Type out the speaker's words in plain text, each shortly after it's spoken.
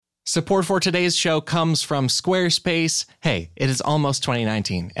Support for today's show comes from Squarespace. Hey, it is almost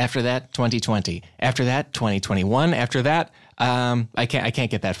 2019. After that, 2020. After that, 2021. After that, I can't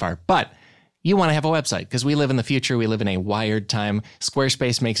get that far. But you want to have a website because we live in the future. We live in a wired time.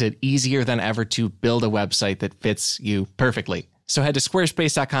 Squarespace makes it easier than ever to build a website that fits you perfectly. So head to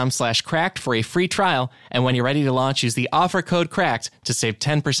squarespace.com/cracked for a free trial. And when you're ready to launch, use the offer code cracked to save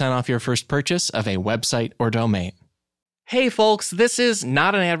 10% off your first purchase of a website or domain. Hey folks, this is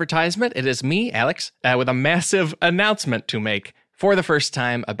not an advertisement. It is me, Alex, with a massive announcement to make for the first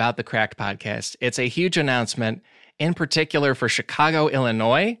time about the Cracked podcast. It's a huge announcement, in particular for Chicago,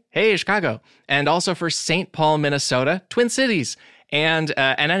 Illinois. Hey, Chicago. And also for St. Paul, Minnesota, Twin Cities. And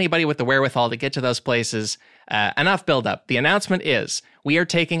anybody with the wherewithal to get to those places. Enough build up. The announcement is we are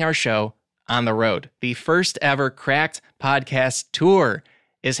taking our show on the road. The first ever Cracked podcast tour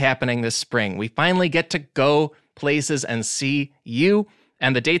is happening this spring. We finally get to go places and see you.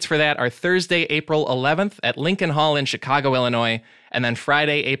 And the dates for that are Thursday, April 11th at Lincoln Hall in Chicago, Illinois. And then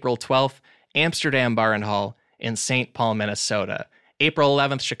Friday, April 12th, Amsterdam Bar and Hall in St. Paul, Minnesota. April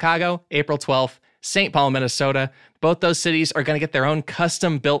 11th, Chicago. April 12th, St. Paul, Minnesota. Both those cities are going to get their own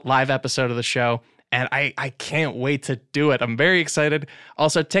custom-built live episode of the show. And I can't wait to do it. I'm very excited.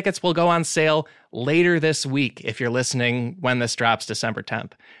 Also, tickets will go on sale later this week if you're listening when this drops December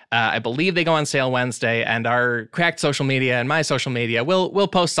 10th. I believe they go on sale Wednesday, and our Cracked social media and my social media, we'll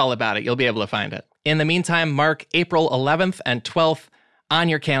post all about it. You'll be able to find it. In the meantime, mark April 11th and 12th on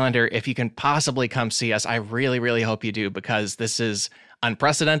your calendar if you can possibly come see us. I really, really hope you do because this is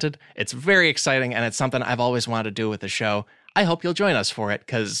unprecedented. It's very exciting, and it's something I've always wanted to do with the show. I hope you'll join us for it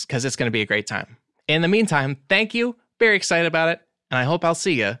because it's going to be a great time. In the meantime, thank you. Very excited about it. And I hope I'll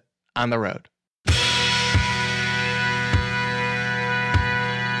see you on the road.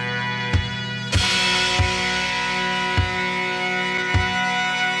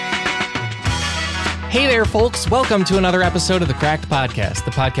 Hey there, folks. Welcome to another episode of the Cracked Podcast,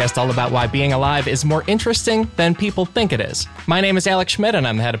 the podcast all about why being alive is more interesting than people think it is. My name is Alex Schmidt, and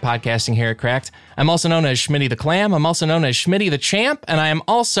I'm the head of podcasting here at Cracked. I'm also known as Schmitty the Clam. I'm also known as Schmitty the Champ, and I am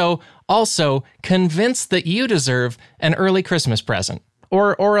also convinced that you deserve an early Christmas present.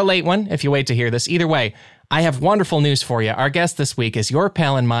 Or a late one, if you wait to hear this. Either way, I have wonderful news for you. Our guest this week is your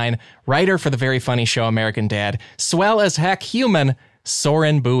pal and mine, writer for the very funny show American Dad, swell as heck human,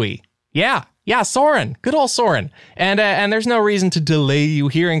 Soren Bowie. Yeah, Soren. Good old Soren. And there's no reason to delay you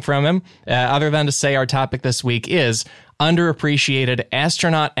hearing from him, other than to say our topic this week is underappreciated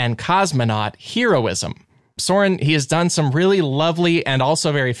astronaut and cosmonaut heroism. Soren, he has done some really lovely and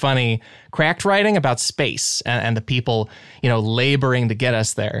also very funny cracked writing about space and the people, laboring to get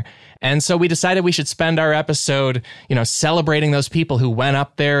us there. And so we decided we should spend our episode, celebrating those people who went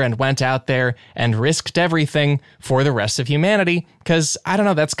up there and went out there and risked everything for the rest of humanity. Because, I don't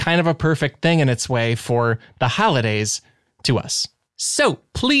know, that's kind of a perfect thing in its way for the holidays to us. So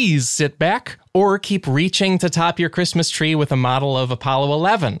please sit back or keep reaching to top your Christmas tree with a model of Apollo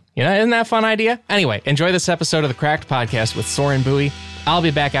 11. Isn't that a fun idea? Anyway, enjoy this episode of the Cracked Podcast with Soren Bowie. I'll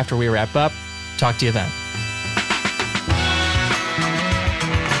be back after we wrap up. Talk to you then.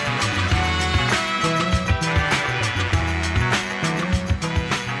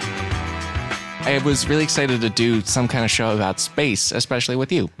 I was really excited to do some kind of show about space, especially with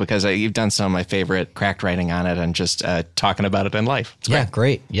you, because you've done some of my favorite cracked writing on it and just talking about it in life. It's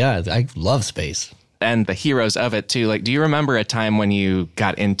great. Yeah, I love space. And the heroes of it, too. Like, do you remember a time when you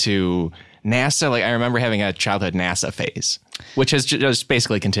got into NASA? Like, I remember having a childhood NASA phase, which has just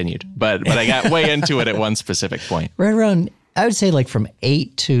basically continued. But I got way into it at one specific point. Right around, I would say, like from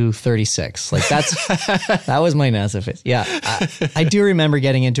 8 to 36. Like that was my NASA phase. Yeah, I do remember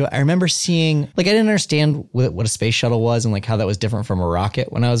getting into it. I remember seeing, like, I didn't understand what a space shuttle was and like how that was different from a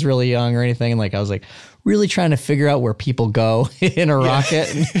rocket when I was really young or anything. And like, I was like really trying to figure out where people go in a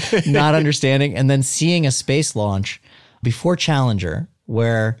rocket and not understanding. And then seeing a space launch before Challenger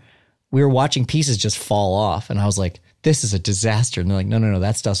where we were watching pieces just fall off. And I was like, this is a disaster. And they're like, no,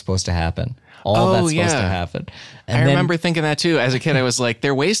 that stuff's supposed to happen. All that's supposed to happen. And I remember thinking that too. As a kid, I was like,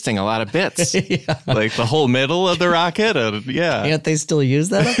 they're wasting a lot of bits. Like the whole middle of the rocket. Can't they still use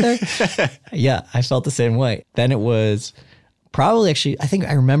that up there? Yeah, I felt the same way. Then it was probably I think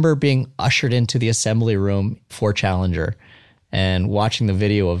I remember being ushered into the assembly room for Challenger and watching the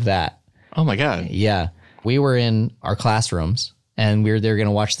video of that. Oh my God. Yeah. We were in our classrooms. And we were there going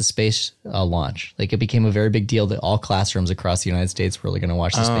to watch the space launch. Like, it became a very big deal that all classrooms across the United States were going to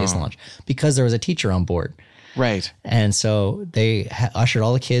watch the space launch because there was a teacher on board. Right. And so they ushered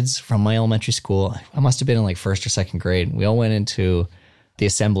all the kids from my elementary school. I must have been in like first or second grade. We all went into the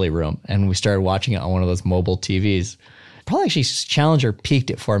assembly room and we started watching it on one of those mobile TVs. Probably actually Challenger peaked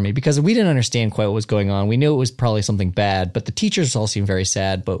it for me because we didn't understand quite what was going on. We knew it was probably something bad, but the teachers all seemed very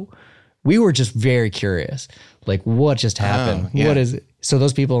sad, but we were just very curious. Like, what just happened? Yeah. What is it? So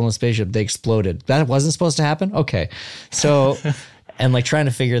those people on the spaceship, they exploded. That wasn't supposed to happen? Okay. So, and like trying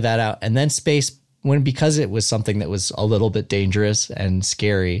to figure that out. And then space, because it was something that was a little bit dangerous and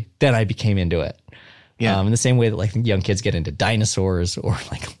scary, then I became into it. Yeah. In the same way that like young kids get into dinosaurs or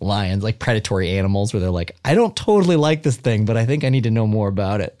like lions, like predatory animals where they're like, I don't totally like this thing, but I think I need to know more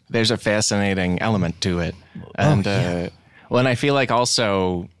about it. There's a fascinating element to it. And, well, and I feel like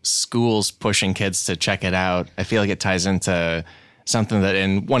also schools pushing kids to check it out. I feel like it ties into something that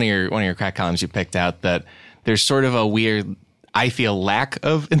in one of your crack columns you picked out, that there's sort of a weird, I feel, lack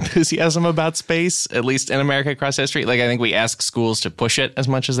of enthusiasm about space, at least in America across history. Like, I think we ask schools to push it as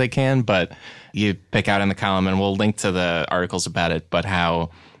much as they can, but you pick out in the column, and we'll link to the articles about it, but how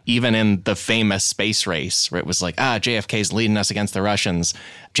even in the famous space race, where it was like, JFK's leading us against the Russians,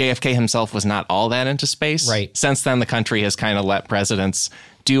 JFK himself was not all that into space. Right. Since then, the country has kind of let presidents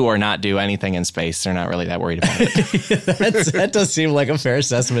do or not do anything in space. They're not really that worried about it. That does seem like a fair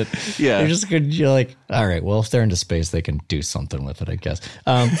assessment. Yeah. You're like, all right, well, if they're into space, they can do something with it, I guess.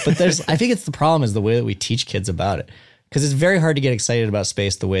 But I think it's the problem is the way that we teach kids about it. Because it's very hard to get excited about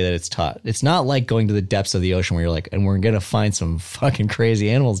space the way that it's taught. It's not like going to the depths of the ocean where you're like, and we're going to find some fucking crazy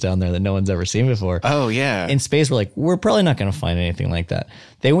animals down there that no one's ever seen before. Oh, yeah. In space, we're like, we're probably not going to find anything like that.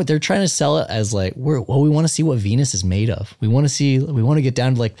 They're trying to sell it as like, we want to see what Venus is made of. We want to get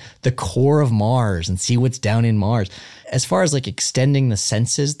down to like the core of Mars and see what's down in Mars. As far as like extending the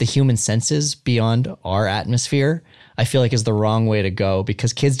senses, the human senses beyond our atmosphere, I feel like is the wrong way to go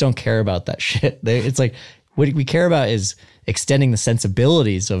because kids don't care about that shit. It's like, what we care about is extending the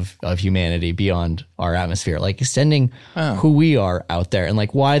sensibilities of humanity beyond our atmosphere, like extending who we are out there. And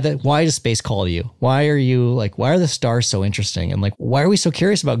like, why does space call to you? Why are the stars so interesting? And like, why are we so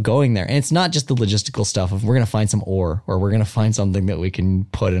curious about going there? And it's not just the logistical stuff of we're going to find some ore or we're going to find something that we can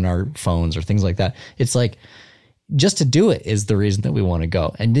put in our phones or things like that. It's like, just to do it is the reason that we want to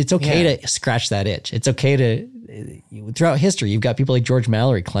go. And it's okay to scratch that itch. It's okay to, throughout history, you've got people like George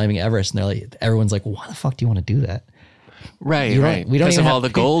Mallory climbing Everest and everyone's like, well, why the fuck do you want to do that? Right. We don't because of all the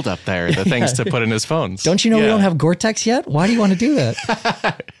gold up there, the things to put in his phones. Don't you know we don't have Gore-Tex yet? Why do you want to do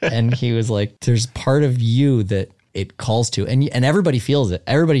that? And he was like, there's part of you that it calls to, and everybody feels it.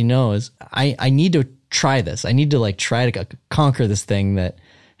 Everybody knows I need to try this. I need to like try to conquer this thing that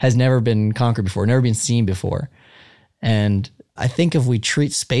has never been conquered before, never been seen before. And I think if we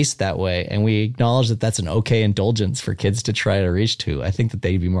treat space that way and we acknowledge that that's an okay indulgence for kids to try to reach to, I think that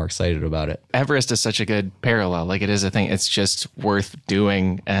they'd be more excited about it. Everest is such a good parallel. Like, it is a thing. It's just worth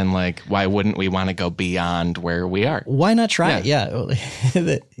doing. And like, why wouldn't we want to go beyond where we are? Why not try it? Yeah.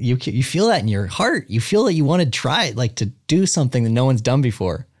 You feel that in your heart. You feel that you want to try it, like to do something that no one's done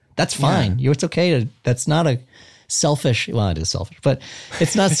before. That's fine. Yeah. It's okay that's not a selfish. Well, it is selfish, but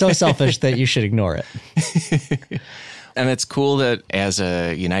it's not so selfish that you should ignore it. And it's cool that as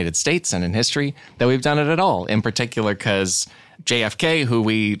a United States and in history that we've done it at all, in particular because JFK, who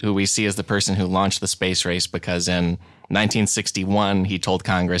we see as the person who launched the space race, because in 1961, he told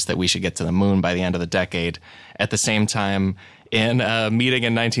Congress that we should get to the moon by the end of the decade. At the same time, in a meeting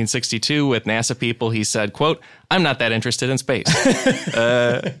in 1962 with NASA people, he said, quote, "I'm not that interested in space."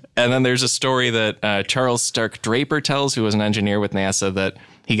 And then there's a story that Charles Stark Draper tells, who was an engineer with NASA, that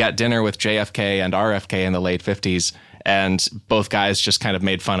he got dinner with JFK and RFK in the late 50s. And both guys just kind of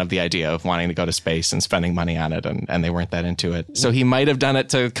made fun of the idea of wanting to go to space and spending money on it. And they weren't that into it. So he might have done it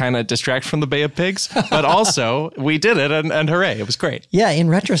to kind of distract from the Bay of Pigs. But also, we did it. And hooray, it was great. Yeah, in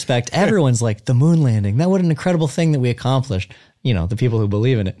retrospect, everyone's like, the moon landing. That what an incredible thing that we accomplished. You know, the people who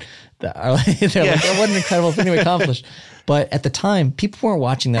believe in it. They're like, that what an incredible thing we accomplished. But at the time, people weren't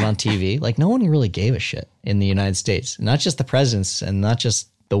watching that on TV. Like, no one really gave a shit in the United States. Not just the presidents and not just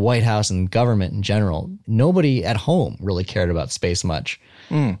the White House and government in general. Nobody at home really cared about space much.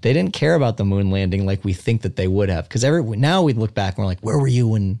 They didn't care about the moon landing like we think that they would have. Because now we look back and we're like, where were you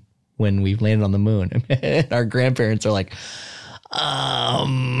when we landed on the moon? And our grandparents are like,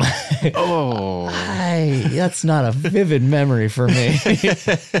 that's not a vivid memory for me.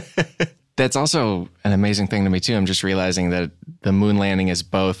 That's also an amazing thing to me too. I'm just realizing that the moon landing is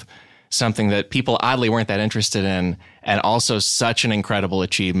both something that people oddly weren't that interested in, and also such an incredible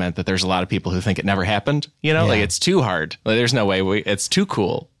achievement that there's a lot of people who think it never happened. You know, like it's too hard. Like, there's no way it's too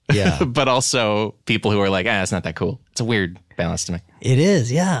cool. Yeah. But also people who are like, it's not that cool. It's a weird balance to me. It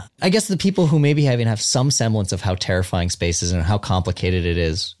is, yeah. I guess the people who maybe have some semblance of how terrifying space is and how complicated it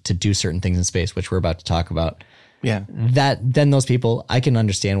is to do certain things in space, which we're about to talk about, Yeah. Then those people, I can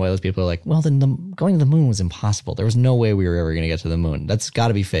understand why those people are like, well, then going to the moon was impossible. There was no way we were ever going to get to the moon. That's got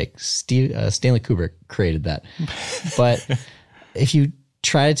to be fake. Stanley Kubrick created that. But if you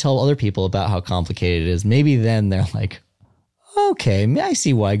try to tell other people about how complicated it is, maybe then they're like, okay, I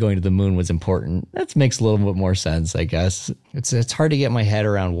see why going to the moon was important. That makes a little bit more sense, I guess. It's hard to get my head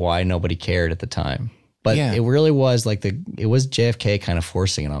around why nobody cared at the time. But it really was like it was JFK kind of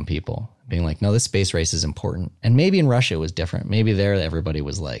forcing it on people, being like, no, this space race is important. And maybe in Russia it was different. Maybe there everybody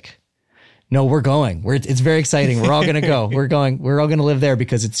was like, no, we're going. It's very exciting. We're all going to go. We're going. We're all going to live there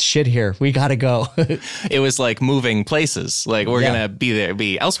because it's shit here. We got to go. It was like moving places. Like we're going to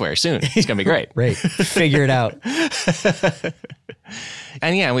be elsewhere soon. It's going to be great. Right. Figure it out.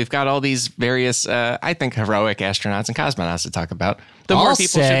 And yeah, we've got all these various, I think, heroic astronauts and cosmonauts to talk about. The more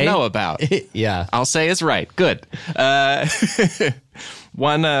people should know about. Yeah. I'll say is right. Good.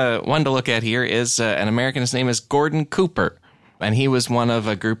 One to look at here is an American. His name is Gordon Cooper. And he was one of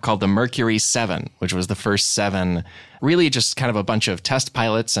a group called the Mercury 7, which was the first 7, really just kind of a bunch of test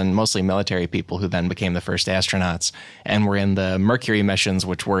pilots and mostly military people who then became the first astronauts and were in the Mercury missions,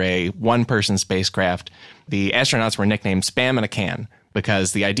 which were a one-person spacecraft. The astronauts were nicknamed Spam in a Can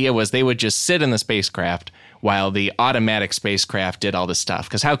because the idea was they would just sit in the spacecraft while the automatic spacecraft did all this stuff.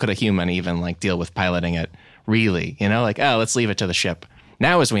 Because how could a human even like deal with piloting it really? You know, like, oh, let's leave it to the ship.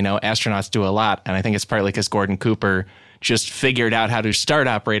 Now, as we know, astronauts do a lot. And I think it's partly because Gordon Cooper just figured out how to start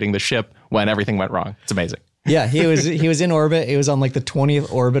operating the ship when everything went wrong. It's amazing. Yeah, he was in orbit. He was on like the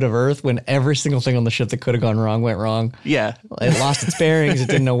 20th orbit of Earth when every single thing on the ship that could have gone wrong went wrong. Yeah. It lost its bearings. It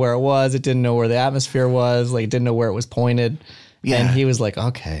didn't know where it was. It didn't know where the atmosphere was. Like, it didn't know where it was pointed. Yeah. And he was like,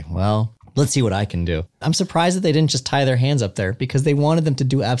 okay, well, let's see what I can do. I'm surprised that they didn't just tie their hands up there because they wanted them to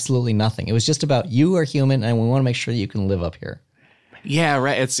do absolutely nothing. It was just about you are human and we want to make sure that you can live up here. Yeah,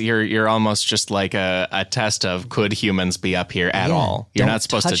 right. It's you're almost just like a test of could humans be up here at all? You're not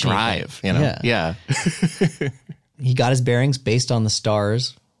supposed to drive, you know? Yeah. He got his bearings based on the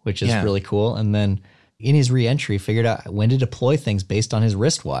stars, which is really cool. And then in his re-entry, figured out when to deploy things based on his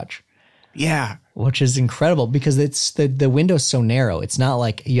wristwatch. Yeah. Which is incredible because it's the window's so narrow. It's not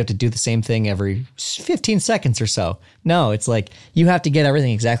like you have to do the same thing every 15 seconds or so. No, it's like you have to get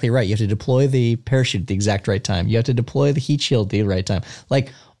everything exactly right. You have to deploy the parachute at the exact right time. You have to deploy the heat shield at the right time.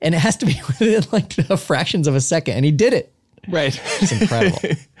 Like, and it has to be within like fractions of a second. And he did it. Right. It's incredible.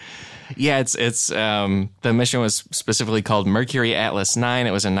 Yeah, it's the mission was specifically called Mercury Atlas 9.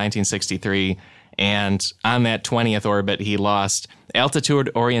 It was in 1963. And on that 20th orbit, he lost altitude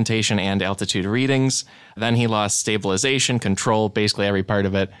orientation and altitude readings. Then he lost stabilization, control, basically every part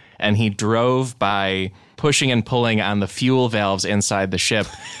of it. And he drove by pushing and pulling on the fuel valves inside the ship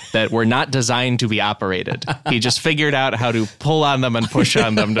that were not designed to be operated. He just figured out how to pull on them and push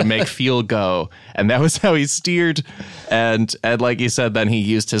on them to make fuel go. And that was how he steered. And like you said, then he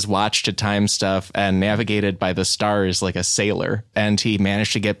used his watch to time stuff and navigated by the stars like a sailor. And he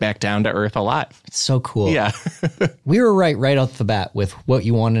managed to get back down to Earth alive. It's so cool. Yeah. We were right off the bat with what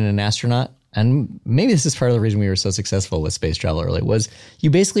you want in an astronaut. And maybe this is part of the reason we were so successful with space travel early, was you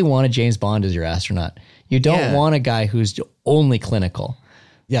basically want a James Bond as your astronaut. You don't want a guy who's only clinical.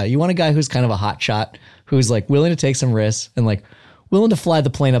 Yeah, you want a guy who's kind of a hot shot, who's like willing to take some risks and like willing to fly the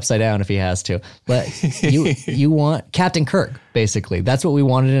plane upside down if he has to. But you want Captain Kirk, basically. That's what we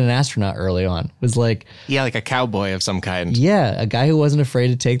wanted in an astronaut early on. Was like, yeah, like a cowboy of some kind. Yeah, a guy who wasn't afraid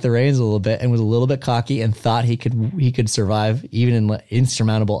to take the reins a little bit and was a little bit cocky and thought he could survive even in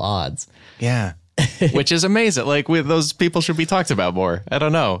insurmountable odds. Yeah. Which is amazing. Like, those people should be talked about more. I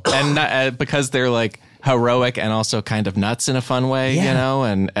don't know. And not, because they're like heroic and also kind of nuts in a fun way, you know?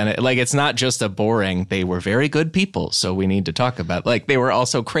 And it's not just a boring, they were very good people, so we need to talk about, like, they were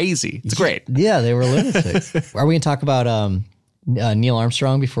also crazy. It's great. Yeah, they were lunatics. Are we going to talk about Neil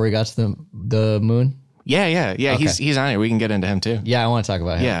Armstrong before we got to the moon? Yeah. Okay. He's on here. We can get into him too. Yeah, I want to talk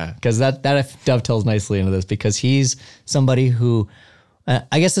about him. Yeah. Because that dovetails nicely into this, because he's somebody who...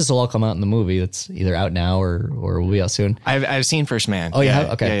 I guess this will all come out in the movie. That's either out now or will be out soon. I've seen First Man. Oh,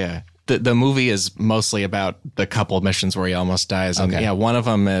 yeah? Okay. Yeah. The movie is mostly about the couple missions where he almost dies. And one of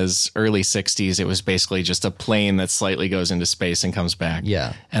them is early 60s. It was basically just a plane that slightly goes into space and comes back.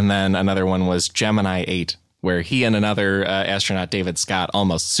 Yeah. And then another one was Gemini 8, where he and another astronaut, David Scott,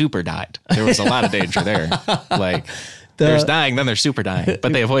 almost super died. There was a lot of danger there. Like... There's dying, then there's super dying,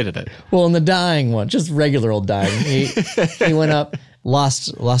 but they avoided it. Well, in the dying one, just regular old dying, he went up,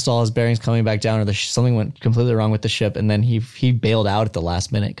 lost all his bearings coming back down, or something went completely wrong with the ship, and then he bailed out at the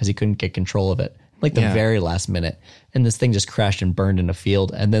last minute because he couldn't get control of it, like the very last minute, and this thing just crashed and burned in a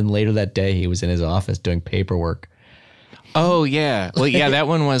field. And then later that day, he was in his office doing paperwork. Oh, yeah. Well, yeah, that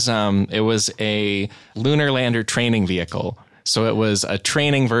one was, it was a lunar lander training vehicle. So it was a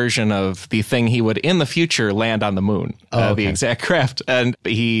training version of the thing he would in the future land on the moon, the exact craft. And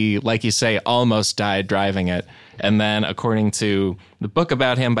he, like you say, almost died driving it. And then according to the book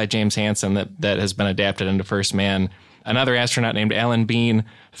about him by James Hansen that has been adapted into First Man, another astronaut named Alan Bean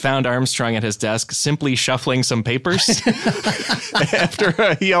found Armstrong at his desk simply shuffling some papers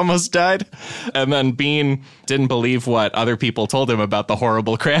after he almost died. And then Bean didn't believe what other people told him about the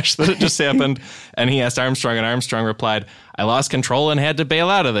horrible crash that had just happened. And he asked Armstrong, and Armstrong replied, "I lost control and had to bail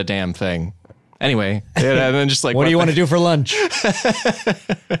out of the damn thing." Anyway, and then just like, what do you want to do for lunch?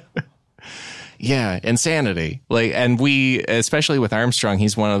 Yeah, insanity. Like, and we, especially with Armstrong,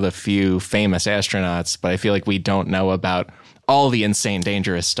 he's one of the few famous astronauts, but I feel like we don't know about all the insane,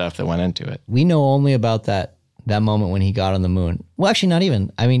 dangerous stuff that went into it. We know only about that moment when he got on the moon. Well, actually, not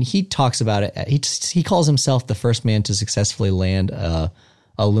even. I mean, he talks about it. He calls himself the first man to successfully land a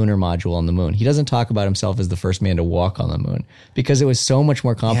lunar module on the moon. He doesn't talk about himself as the first man to walk on the moon because it was so much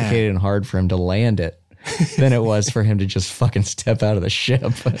more complicated and hard for him to land it than it was for him to just fucking step out of the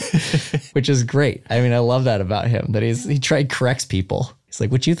ship, which is great. I mean, I love that about him, that he corrects people. He's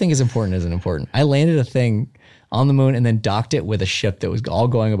like, what you think is important isn't important. I landed a thing on the moon and then docked it with a ship that was all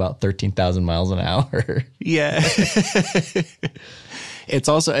going about 13,000 miles an hour. Yeah. It's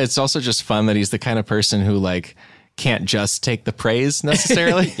also just fun that he's the kind of person who like can't just take the praise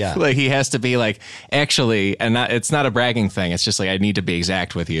necessarily. Yeah. Like he has to be like, actually, and it's not a bragging thing. It's just like, I need to be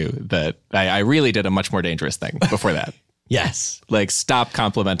exact with you that I really did a much more dangerous thing before that. Yes. Like, stop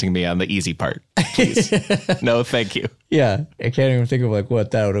complimenting me on the easy part, please. No, thank you. Yeah. I can't even think of like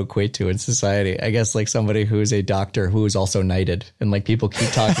what that would equate to in society. I guess like somebody who's a doctor who is also knighted, and like people keep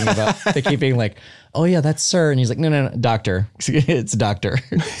talking about, they keep being like, oh yeah, that's sir. And he's like, no, doctor. It's doctor.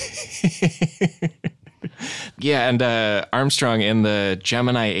 Yeah, and Armstrong in the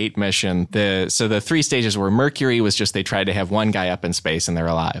Gemini 8 mission, the three stages were Mercury was just they tried to have one guy up in space and they're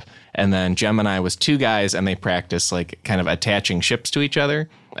alive. And then Gemini was two guys and they practiced like kind of attaching ships to each other.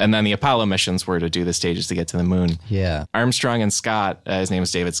 And then the Apollo missions were to do the stages to get to the moon. Yeah. Armstrong and Scott, his name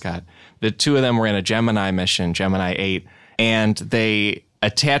is David Scott, the two of them were in a Gemini mission, Gemini 8, and they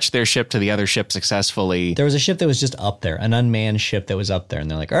attached their ship to the other ship successfully. There was a ship that was just up there, an unmanned ship that was up there. And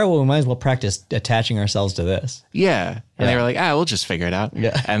they're like, all right, well, we might as well practice attaching ourselves to this. Yeah. And they were like, we'll just figure it out.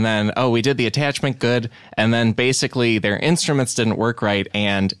 Yeah. And then, we did the attachment, good. And then basically their instruments didn't work right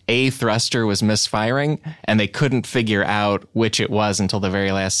and a thruster was misfiring and they couldn't figure out which it was until the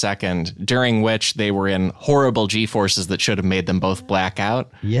very last second, during which they were in horrible G-forces that should have made them both black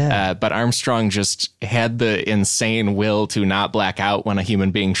out. Yeah. But Armstrong just had the insane will to not black out when a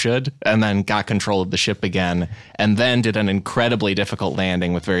human being should, and then got control of the ship again, and then did an incredibly difficult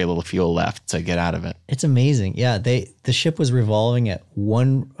landing with very little fuel left to get out of it. It's amazing. Yeah, the ship was revolving at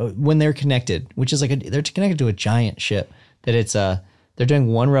one when they're connected, which is like they're connected to a giant ship. That it's they're doing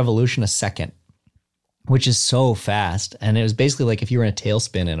one revolution a second, which is so fast. And it was basically like if you were in a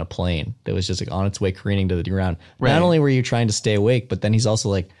tailspin in a plane that was just like on its way careening to the ground. Right. Not only were you trying to stay awake, but then he's also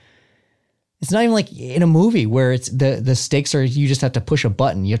like, it's not even like in a movie where it's the stakes are you just have to push a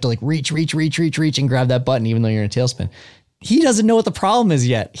button. You have to like reach and grab that button even though you're in a tailspin. He doesn't know what the problem is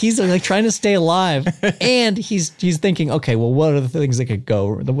yet. He's like trying to stay alive, and he's thinking, okay, well, what are the things that could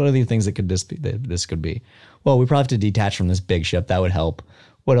go? What are the things that this could be? Well, we probably have to detach from this big ship. That would help.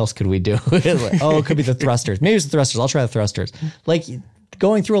 What else could we do? Like, it could be the thrusters. Maybe it's the thrusters. I'll try the thrusters. Like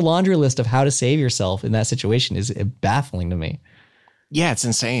going through a laundry list of how to save yourself in that situation is baffling to me. Yeah, it's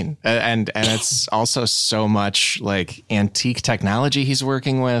insane. And it's also so much like antique technology he's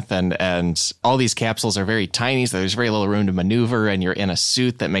working with. And all these capsules are very tiny, so there's very little room to maneuver. And you're in a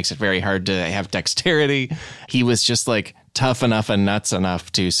suit that makes it very hard to have dexterity. He was just like tough enough and nuts enough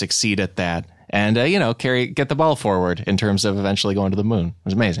to succeed at that. And, get the ball forward in terms of eventually going to the moon. It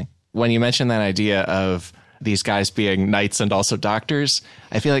was amazing. When you mentioned that idea of these guys being knights and also doctors,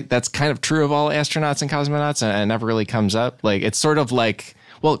 I feel like that's kind of true of all astronauts and cosmonauts, and it never really comes up. Like, it's sort of like,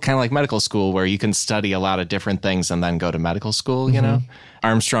 well, kind of like medical school where you can study a lot of different things and then go to medical school, you know?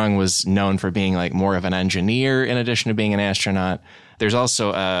 Armstrong was known for being like more of an engineer in addition to being an astronaut. There's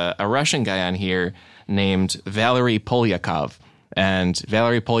also a Russian guy on here named Valery Polyakov. And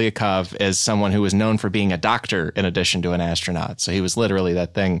Valery Polyakov is someone who was known for being a doctor in addition to an astronaut. So he was literally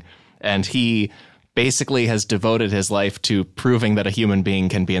that thing. And he basically has devoted his life to proving that a human being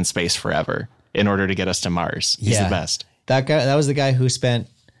can be in space forever in order to get us to Mars. He's the best. That was the guy who spent,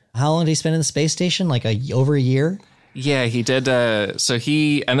 how long did he spend in the space station? Like over a year? Yeah, he did. And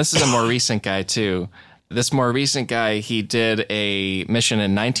this is a more recent guy too. This more recent guy, he did a mission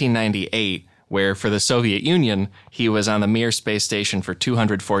in 1998 where for the Soviet Union, he was on the Mir space station for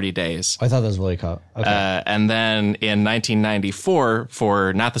 240 days. I thought that was really cool. Okay. And then in 1994,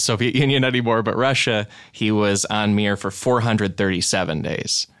 for not the Soviet Union anymore, but Russia, he was on Mir for 437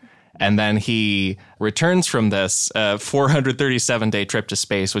 days. And then he returns from this 437-day trip to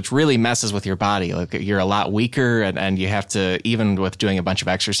space, which really messes with your body. Like, you're a lot weaker, and you have to, even with doing a bunch of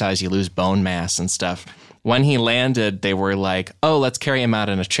exercise, you lose bone mass and stuff. When he landed, they were like, oh, let's carry him out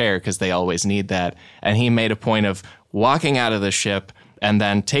in a chair, because they always need that. And he made a point of walking out of the ship and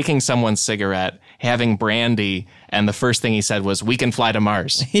then taking someone's cigarette, having brandy, and the first thing he said was, we can fly to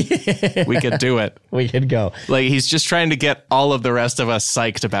Mars. We could do it. We could go. Like, he's just trying to get all of the rest of us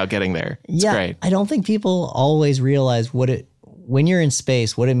psyched about getting there. It's great. I don't think people always realize when you're in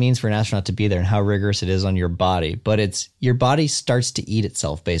space, what it means for an astronaut to be there and how rigorous it is on your body. But it's your body starts to eat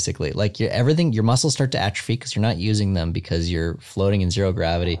itself, basically. Like, your muscles start to atrophy because you're not using them because you're floating in zero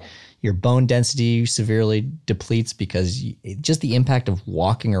gravity. Your bone density severely depletes because just the impact of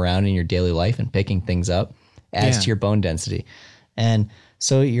walking around in your daily life and picking things up adds to your bone density. And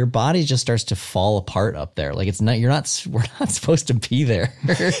so your body just starts to fall apart up there. Like, we're not supposed to be there.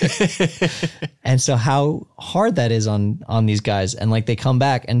 And so how hard that is on these guys. And like, they come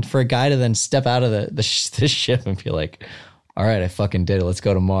back, and for a guy to then step out of the ship and be like, all right, I fucking did it. Let's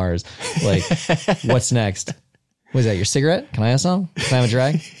go to Mars. Like, what's next? Was that your cigarette? Can I have some? Can I have a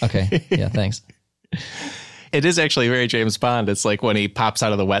drag? Okay. Yeah, thanks. It is actually very James Bond. It's like when he pops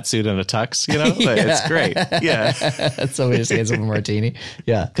out of the wetsuit in a tux, you know? It's great. Yeah. Somebody just hands him a martini.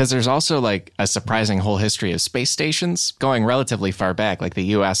 Yeah. Because there's also like a surprising whole history of space stations going relatively far back. Like the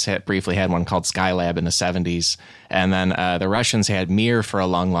U.S. briefly had one called Skylab in the 70s. And then the Russians had Mir for a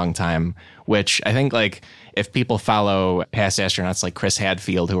long, long time, which I think, like, if people follow past astronauts like Chris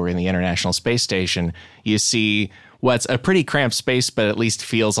Hadfield, who were in the International Space Station, you see what's a pretty cramped space, but at least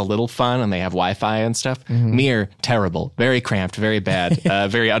feels a little fun, and they have Wi-Fi and stuff. Mm-hmm. Mir, terrible, very cramped, very bad,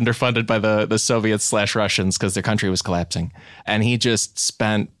 very underfunded by the Soviets/Russians because their country was collapsing. And he just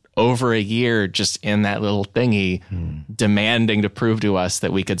spent over a year just in that little thingy demanding to prove to us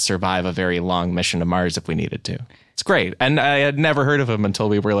that we could survive a very long mission to Mars if we needed to. It's great. And I had never heard of him until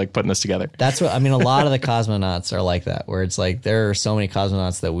we were like putting this together. That's what I mean. A lot of the cosmonauts are like that, where it's like there are so many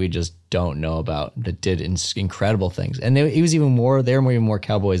cosmonauts that we just don't know about that did incredible things. And they were even more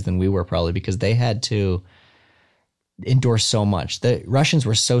cowboys than we were, probably, because they had to endure so much. The Russians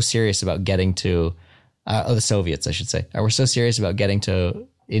were so serious about getting to, the Soviets, I should say, were so serious about getting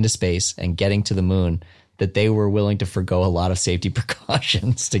into space and getting to the moon that they were willing to forgo a lot of safety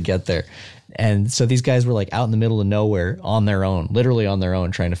precautions to get there. And so these guys were like out in the middle of nowhere on their own, literally on their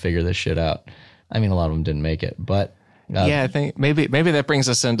own, trying to figure this shit out. I mean, a lot of them didn't make it, but yeah, I think maybe that brings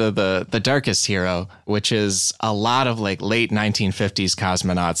us into the darkest hero, which is a lot of like late 1950s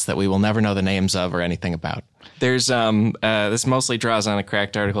cosmonauts that we will never know the names of or anything about. There's this mostly draws on a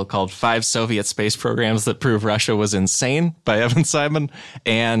cracked article called 5 Soviet Space Programs That Prove Russia Was Insane by Evan Simon.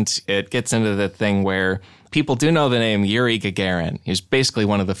 And it gets into the thing where people do know the name Yuri Gagarin. He's basically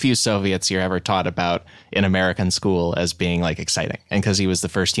one of the few Soviets you're ever taught about in American school as being like exciting, and because he was the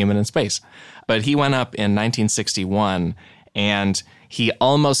first human in space. But he went up in 1961, and he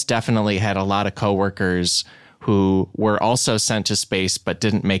almost definitely had a lot of coworkers who were also sent to space but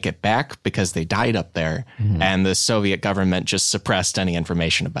didn't make it back because they died up there. Mm-hmm. And the Soviet government just suppressed any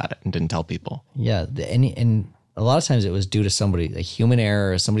information about it and didn't tell people. Yeah, and a lot of times it was due to somebody, a human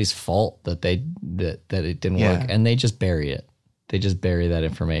error or somebody's fault that it didn't work, and they just bury it. They just bury that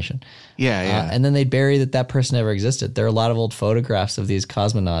information. Yeah. And then they bury that person ever existed. There are a lot of old photographs of these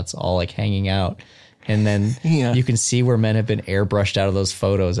cosmonauts all like hanging out. And then you can see where men have been airbrushed out of those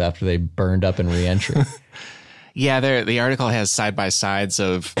photos after they burned up in reentry. Yeah, the article has side-by-sides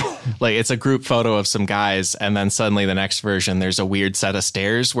of, like, it's a group photo of some guys, and then suddenly the next version, there's a weird set of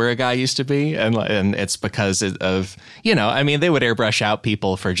stairs where a guy used to be, and it's because of, I mean, they would airbrush out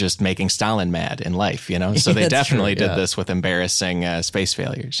people for just making Stalin mad in life, So they definitely did this with embarrassing space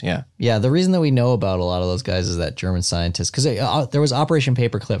failures, yeah. Yeah, the reason that we know about a lot of those guys is that German scientists, because there was Operation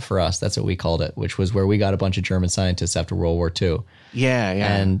Paperclip for us, that's what we called it, which was where we got a bunch of German scientists after World War II. Yeah.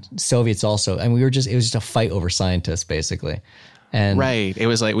 And Soviets also. And it was just a fight over scientists, basically. And right. It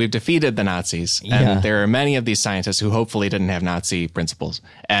was like, we've defeated the Nazis. And there are many of these scientists who hopefully didn't have Nazi principles.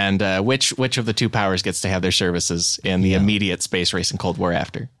 And which of the two powers gets to have their services in the immediate space race and Cold War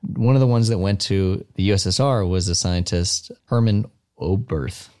after? One of the ones that went to the USSR was a scientist, Hermann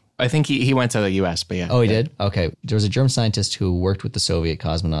Oberth. I think he went to the U.S., but yeah. Oh, he did? Okay. There was a German scientist who worked with the Soviet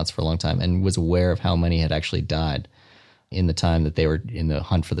cosmonauts for a long time and was aware of how many had actually died. in the time that they were in the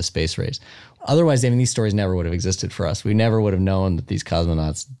hunt for the space race. Otherwise, I mean, these stories never would have existed for us. We never would have known that these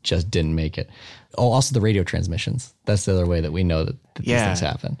cosmonauts just didn't make it. Oh, also the radio transmissions. That's the other way that we know that these things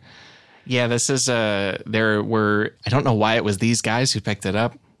happen. Yeah, this is there were, I don't know why it was these guys who picked it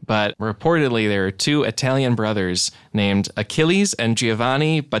up, but reportedly there are two Italian brothers named Achilles and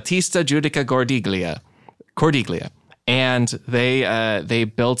Giovanni Battista Giudica Cordiglia. And they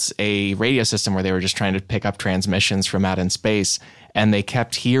built a radio system where they were just trying to pick up transmissions from out in space. And they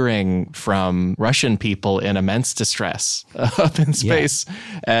kept hearing from Russian people in immense distress up in space.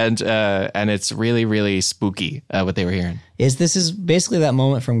 Yeah. And it's really, really spooky what they were hearing. This is basically that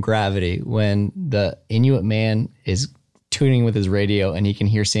moment from Gravity when the Inuit man is tuning with his radio and he can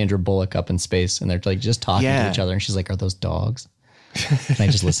hear Sandra Bullock up in space and they're like just talking to each other. And she's like, are those dogs? And I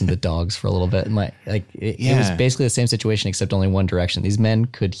just listened to dogs for a little bit. And it was basically the same situation, except only one direction. These men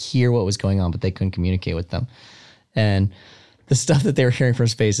could hear what was going on, but they couldn't communicate with them. And the stuff that they were hearing from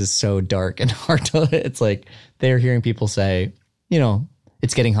space is so dark and hard to, it's like they're hearing people say, you know,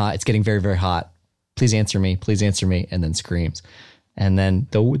 it's getting hot. It's getting very, very hot. Please answer me. Please answer me. And then screams. And then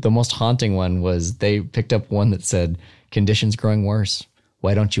the most haunting one was they picked up one that said, conditions growing worse.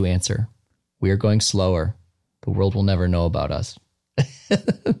 Why don't you answer? We are going slower. The world will never know about us.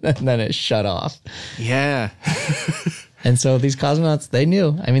 And then it shut off. Yeah. And so these cosmonauts, they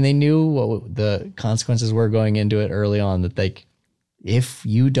knew. I mean, they knew what the consequences were going into it early on, that if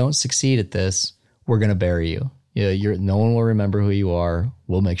you don't succeed at this, we're going to bury you. No one will remember who you are.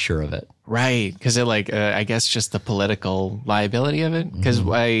 We'll make sure of it. Right. Because I guess just the political liability of it. Because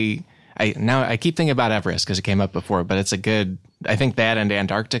I keep thinking about Everest because it came up before, but it's I think that and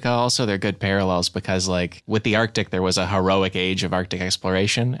Antarctica also, they're good parallels because with the Arctic, there was a heroic age of Arctic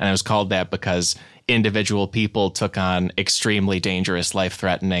exploration. And it was called that because individual people took on extremely dangerous,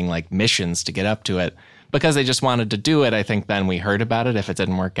 life-threatening missions to get up to it because they just wanted to do it. I think then we heard about it if it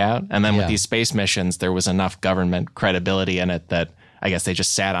didn't work out. And then with these space missions, there was enough government credibility in it that I guess they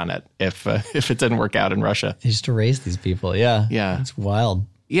just sat on it if it didn't work out in Russia. They used to raise these people. Yeah. Yeah. It's wild.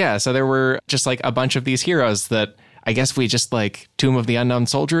 Yeah, so there were just a bunch of these heroes that I guess we just Tomb of the Unknown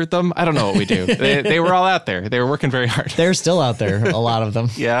Soldier at them. I don't know what we do. They were all out there. They were working very hard. They're still out there, a lot of them.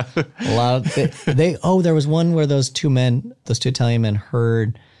 Yeah. A lot of there was one where those two Italian men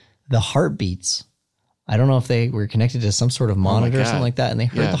heard the heartbeats. I don't know if they were connected to some sort of monitor or something like that, and they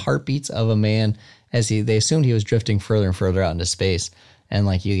heard the heartbeats of a man as they assumed he was drifting further and further out into space. And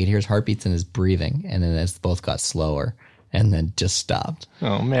you could hear his heartbeats and his breathing, and then as both got slower. And then just stopped.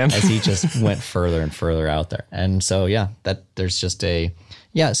 Oh, man. As he just went further and further out there. And so, there's just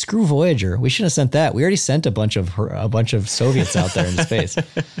screw Voyager. We should have sent that. We already sent a bunch of Soviets out there into space.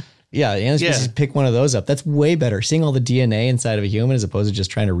 Yeah, let's just pick one of those up. That's way better. Seeing all the DNA inside of a human as opposed to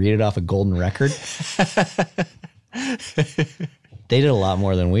just trying to read it off a golden record. They did a lot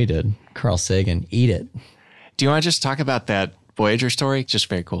more than we did. Carl Sagan, eat it. Do you want to just talk about that Voyager story? Just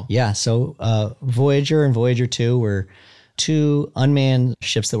very cool. Yeah, so Voyager and Voyager 2 were two unmanned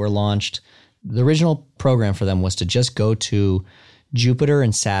ships that were launched. The original program for them was to just go to Jupiter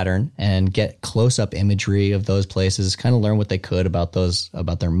and Saturn and get close-up imagery of those places, kind of learn what they could about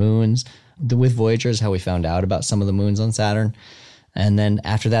their moons. With Voyager is how we found out about some of the moons on Saturn. And then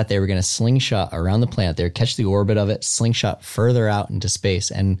after that, they were going to slingshot around the planet. They would catch the orbit of it, slingshot further out into space.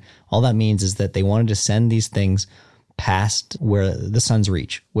 And all that means is that they wanted to send these things past where the sun's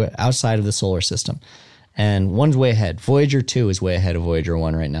reach, outside of the solar system. And one's way ahead. Voyager 2 is way ahead of Voyager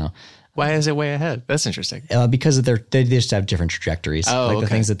 1 right now. Why is it way ahead? That's interesting. Because they just have different trajectories, the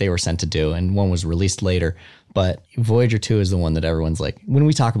things that they were sent to do. And one was released later. But Voyager 2 is the one that everyone's when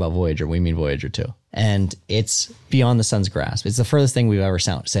we talk about Voyager, we mean Voyager 2. And it's beyond the sun's grasp. It's the furthest thing we've ever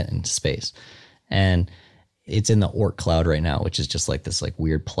sent into space. And it's in the Oort cloud right now, which is just this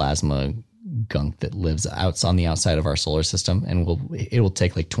weird plasma gunk that lives on the outside of our solar system, and it will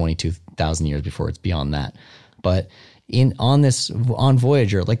take 22,000 years before it's beyond that. But on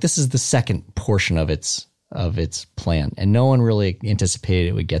Voyager, this is the second portion of its plan, and no one really anticipated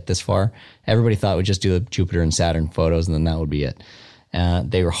it would get this far. Everybody thought it would just do the Jupiter and Saturn photos, and then that would be it.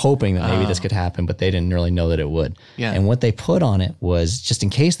 They were hoping that maybe this could happen, but they didn't really know that it would. Yeah. And what they put on it was, just in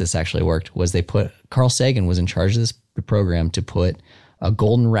case this actually worked, was Carl Sagan was in charge of this program to put a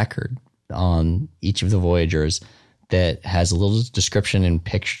golden record on each of the Voyagers that has a little description and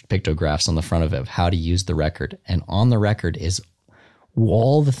pictographs on the front of it of how to use the record. And on the record is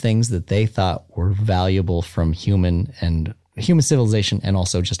all the things that they thought were valuable from human civilization and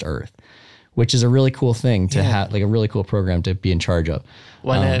also just Earth. which is a really cool thing to have, like a really cool program to be in charge of.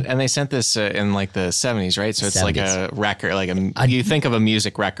 And they sent this in like the 70s, right? So it's 70s. Like a record, like you think of a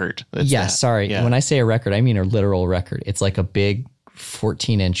music record. When I say a record, I mean a literal record. It's like a big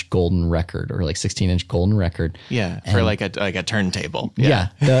 14-inch golden record or like 16-inch golden record. Yeah, for like a turntable. Yeah.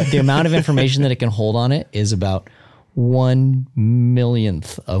 The amount of information that it can hold on it is about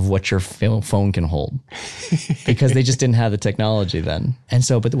 1/1,000,000th of what your phone can hold, because they just didn't have the technology then. And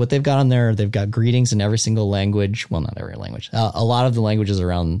so, but what they've got on there, they've got greetings in every single language. Well, not every language. A lot of the languages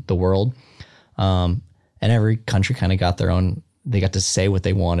around the world, and every country kind of got their own. They got to say what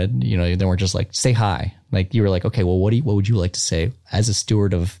they wanted. You know, they weren't just like say hi. Like you were like, okay, well, what would you like to say as a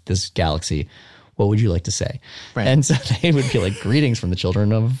steward of this galaxy? What would you like to say? Right. And so they would be like greetings from the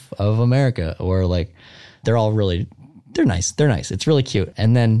children of America, or like they're nice. They're nice. It's really cute.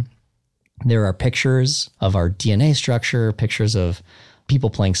 And then there are pictures of our DNA structure, pictures of people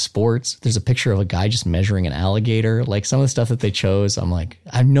playing sports. There's a picture of a guy just measuring an alligator. Like some of the stuff that they chose, I'm like,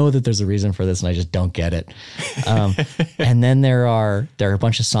 I know that there's a reason for this and I just don't get it. And then there are a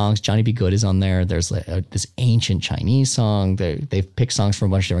bunch of songs. Johnny B. Good is on there. There's like this ancient Chinese song. They've picked songs from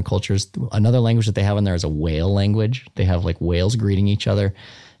a bunch of different cultures. Another language that they have on there is a whale language. They have like whales greeting each other.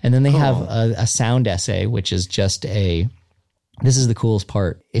 And then they have a sound essay, which is just this is the coolest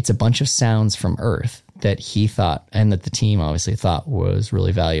part. It's a bunch of sounds from Earth that he thought, and that the team obviously thought was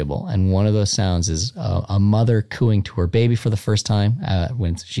really valuable. And one of those sounds is a mother cooing to her baby for the first time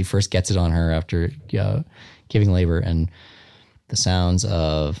when she first gets it on her after giving labor, and the sounds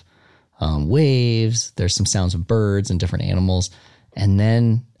of waves. There's some sounds of birds and different animals. And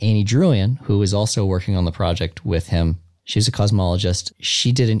then Annie Druyan, who is also working on the project with him, she's a cosmologist.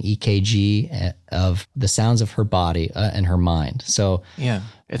 She did an EKG of the sounds of her body and her mind. So yeah,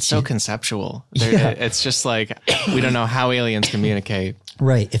 it's so conceptual. It's just like, we don't know how aliens communicate.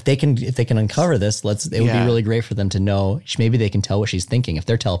 Right. If they can uncover this, it would be really great for them to know. Maybe they can tell what she's thinking. If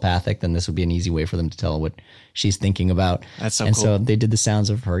they're telepathic, then this would be an easy way for them to tell what she's thinking about. That's so cool. And so they did the sounds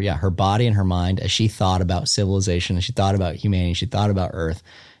of her body and her mind as she thought about civilization, as she thought about humanity, she thought about Earth.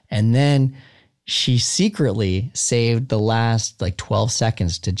 And then she secretly saved the last like 12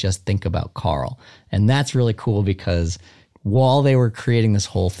 seconds to just think about Carl. And that's really cool because while they were creating this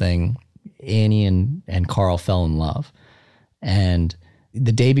whole thing, Annie and Carl fell in love. And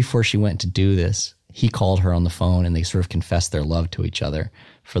the day before she went to do this, he called her on the phone and they sort of confessed their love to each other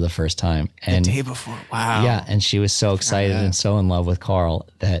for the first time. And the day before. Wow. Yeah. And she was so excited and so in love with Carl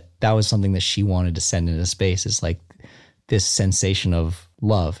that was something that she wanted to send into space, is like this sensation of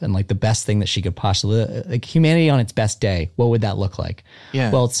love. And like the best thing that she could possibly, like humanity on its best day, what would that look like?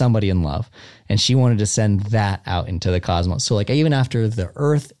 Yeah. Well, it's somebody in love. And she wanted to send that out into the cosmos. So like even after the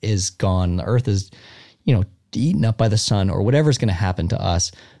Earth is gone, the Earth is, eaten up by the sun or whatever's going to happen to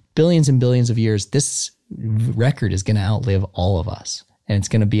us, billions and billions of years, this record is going to outlive all of us. And it's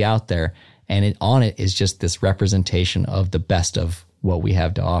going to be out there. And on it is just this representation of the best of what we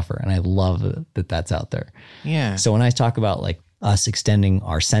have to offer. And I love that that's out there. Yeah. So when I talk about like us extending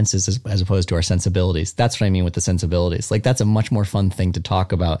our senses as opposed to our sensibilities, that's what I mean with the sensibilities. Like that's a much more fun thing to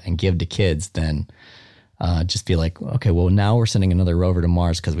talk about and give to kids than just be like, okay, well, now we're sending another rover to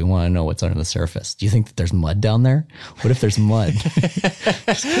Mars because we want to know what's under the surface. Do you think that there's mud down there? What if there's mud?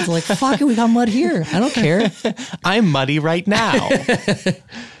 Kids are like, fuck it, we got mud here. I don't care. I'm muddy right now.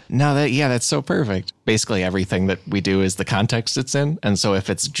 No, that's so perfect. Basically, everything that we do is the context it's in. And so if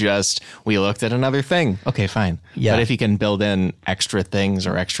it's just, we looked at another thing, okay, fine. Yeah. But if you can build in extra things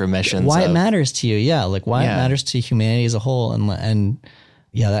or extra missions. Why it matters to you, yeah. Like why it matters to humanity as a whole. And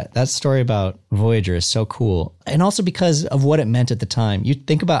yeah, that story about Voyager is so cool. And also because of what it meant at the time. You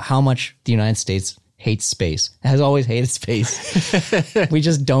think about how much the United States hates space, has always hated space. We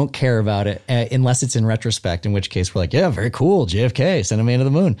just don't care about it unless it's in retrospect, in which case we're like, yeah, very cool, JFK, send a man to the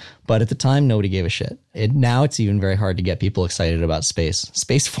moon. But at the time, nobody gave a shit. Now it's even very hard to get people excited about space.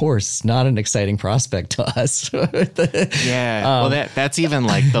 Space Force is not an exciting prospect to us. Well, that's even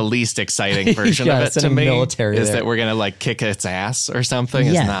like the least exciting version of it to me, is that we're going to like kick its ass or something.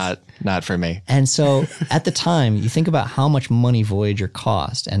 Yes. Is not for me. And so at the time, you think about how much money Voyager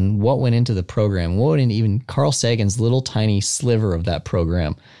cost and what went into the program, what went in even Carl Sagan's little tiny sliver of that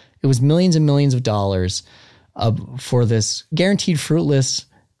program. It was millions and millions of dollars for this guaranteed fruitless,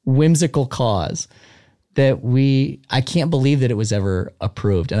 whimsical cause that I can't believe that it was ever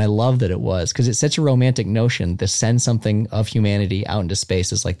approved. And I love that it was, because it's such a romantic notion to send something of humanity out into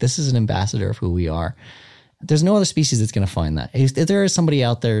space. It's like, this is an ambassador of who we are. There's no other species that's going to find that. If there is somebody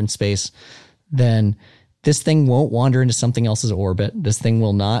out there in space, then this thing won't wander into something else's orbit. This thing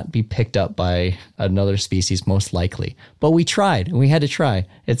will not be picked up by another species, most likely. But we tried, and we had to try.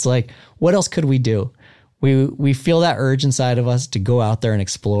 It's like, what else could we do? We feel that urge inside of us to go out there and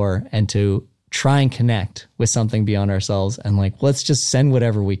explore and to try and connect with something beyond ourselves. And like, let's just send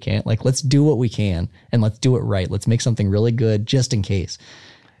whatever we can. Like, let's do what we can and let's do it right. Let's make something really good just in case.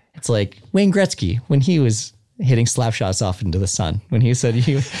 It's like Wayne Gretzky when he was hitting slap shots off into the sun, when he said,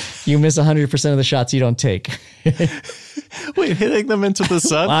 you miss 100% of the shots you don't take. Wait, hitting them into the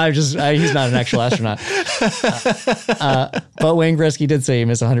sun? He's not an actual astronaut. But Wayne Gretzky did say you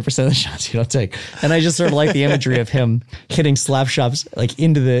miss 100% of the shots you don't take. And I just sort of like the imagery of him hitting slap shots like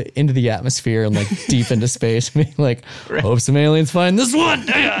into the atmosphere and like deep into space. Being like, hope some aliens find this one.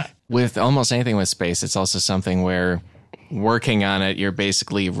 With almost anything with space, it's also something where working on it, you're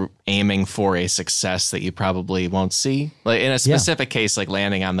basically aiming for a success that you probably won't see. Like in a specific case, like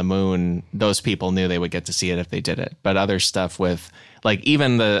landing on the moon, those people knew they would get to see it if they did it. But other stuff with like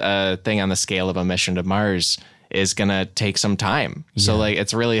even the thing on the scale of a mission to Mars is going to take some time. Yeah. So like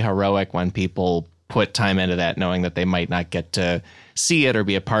it's really heroic when people put time into that, knowing that they might not get to see it or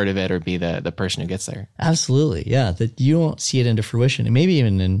be a part of it or be the person who gets there. Absolutely. Yeah. That you won't see it into fruition. And maybe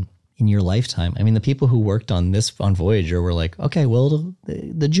even in your lifetime. I mean, the people who worked on Voyager were like, okay, well,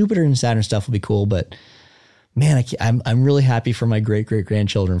 the Jupiter and Saturn stuff will be cool, but man, I'm really happy for my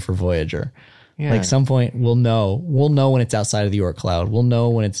great-great-grandchildren for Voyager. Yeah. Like some point we'll know when it's outside of the Oort cloud. We'll know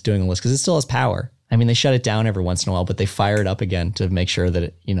when it's doing all this because it still has power. I mean, they shut it down every once in a while, but they fire it up again to make sure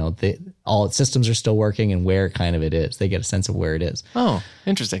that all its systems are still working and where kind of it is. They get a sense of where it is. Oh,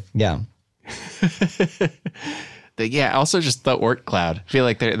 interesting. Yeah. Also just the Oort cloud. I feel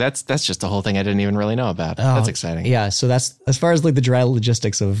like that's just a whole thing I didn't even really know about. Oh, that's exciting. Yeah, so that's as far as like the dry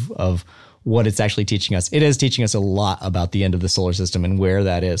logistics of what it's actually teaching us. It is teaching us a lot about the end of the solar system and where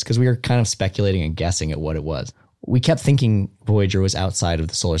that is, because we were kind of speculating and guessing at what it was. We kept thinking Voyager was outside of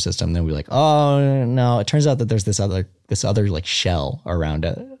the solar system. And then we were like, oh no, it turns out that there's this other like shell around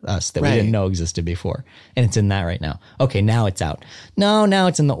us that we didn't know existed before. And it's in that right now. Okay, now it's out. No, now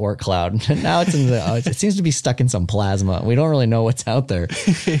it's in the Oort cloud. Now it's in it seems to be stuck in some plasma. We don't really know what's out there.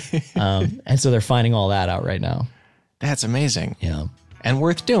 And so they're finding all that out right now. That's amazing. Yeah. And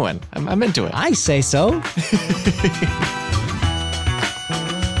worth doing. I'm into it. I say so.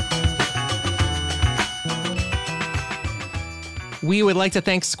 We would like to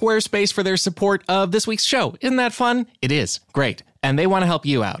thank Squarespace for their support of this week's show. Isn't that fun? It is. Great. And they want to help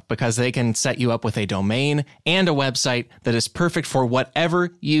you out because they can set you up with a domain and a website that is perfect for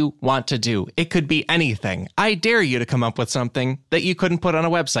whatever you want to do. It could be anything. I dare you to come up with something that you couldn't put on a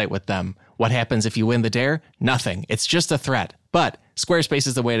website with them. What happens if you win the dare? Nothing. It's just a threat. But Squarespace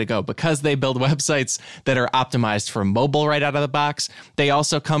is the way to go because they build websites that are optimized for mobile right out of the box. They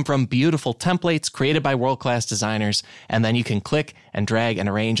also come from beautiful templates created by world-class designers, and then you can click and drag and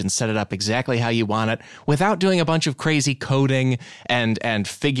arrange and set it up exactly how you want it without doing a bunch of crazy coding and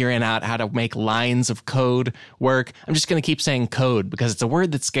figuring out how to make lines of code work. I'm just going to keep saying code because it's a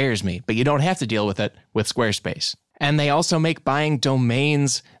word that scares me, but you don't have to deal with it with Squarespace. And they also make buying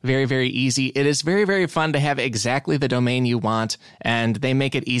domains very, very easy. It is very, very fun to have exactly the domain you want, and they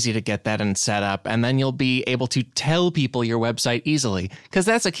make it easy to get that and set up. And then you'll be able to tell people your website easily, because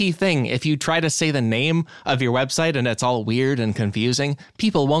that's a key thing. If you try to say the name of your website and it's all weird and confusing,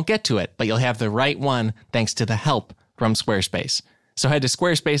 people won't get to it, but you'll have the right one thanks to the help from Squarespace. So head to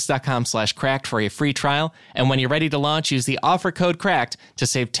squarespace.com/cracked for a free trial. And when you're ready to launch, use the offer code cracked to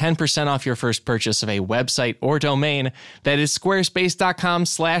save 10% off your first purchase of a website or domain. That is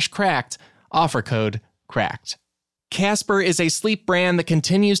squarespace.com/cracked, offer code cracked. Casper is a sleep brand that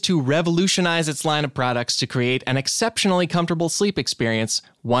continues to revolutionize its line of products to create an exceptionally comfortable sleep experience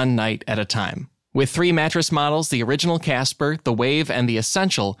one night at a time. With 3 mattress models, the original Casper, the Wave, and the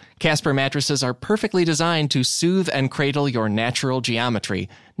Essential, Casper mattresses are perfectly designed to soothe and cradle your natural geometry.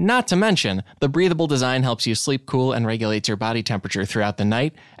 Not to mention, the breathable design helps you sleep cool and regulates your body temperature throughout the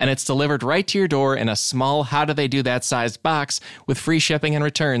night, and it's delivered right to your door in a small how-do-they-do-that sized box with free shipping and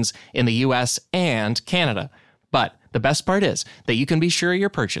returns in the US and Canada. But the best part is that you can be sure of your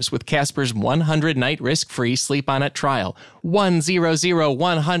purchase with Casper's 100-night risk-free sleep-on-it trial.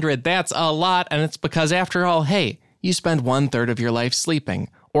 100, that's a lot, and it's because, after all, hey, you spend 1/3 of your life sleeping,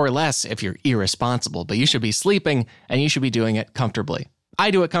 or less if you're irresponsible, but you should be sleeping, and you should be doing it comfortably.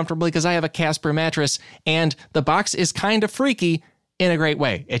 I do it comfortably because I have a Casper mattress, and the box is kind of freaky. in a great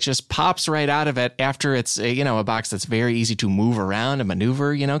way. It just pops right out of it after it's, a box that's very easy to move around and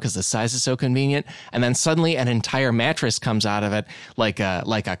maneuver, because the size is so convenient. And then suddenly an entire mattress comes out of it like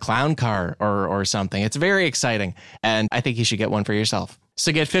a clown car or something. It's very exciting. And I think you should get one for yourself.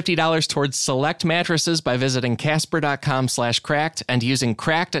 So get $50 towards select mattresses by visiting Casper.com/cracked and using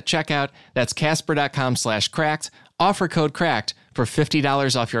cracked at checkout. That's Casper.com/cracked. Offer code cracked for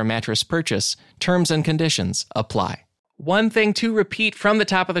 $50 off your mattress purchase. Terms and conditions apply. One thing to repeat from the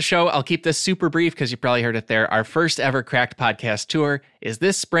top of the show, I'll keep this super brief because you probably heard it there. Our first ever Cracked podcast tour is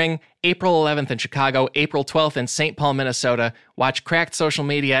this spring, April 11th in Chicago, April 12th in St. Paul, Minnesota. Watch Cracked social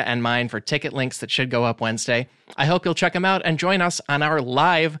media and mine for ticket links that should go up Wednesday. I hope you'll check them out and join us on our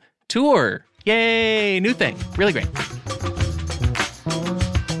live tour. Yay! New thing. Really great.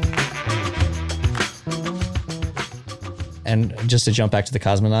 And just to jump back to the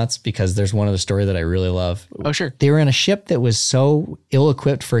cosmonauts, because there's one other story that I really love. Oh, sure. They were in a ship that was so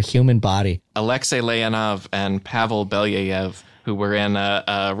ill-equipped for a human body. Alexei Leonov and Pavel Belyayev, who were in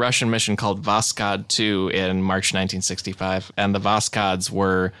a Russian mission called Voskhod 2 in March 1965. And the Voskhods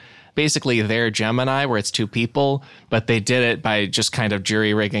were basically their Gemini, where it's two people, but they did it by just kind of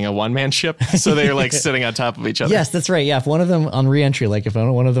jury-rigging a one-man ship. So they were like sitting on top of each other. Yes, that's right. Yeah, if one of them on re-entry, like if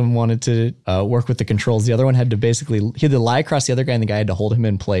one of them wanted to work with the controls, the other one had to he had to lie across the other guy and the guy had to hold him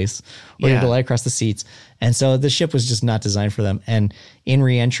in place, or he had to lie across the seats. And so the ship was just not designed for them. And in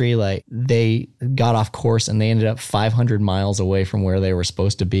re-entry, like they got off course and they ended up 500 miles away from where they were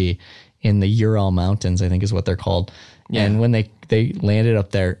supposed to be in the Ural Mountains, I think is what they're called. Yeah. And when they landed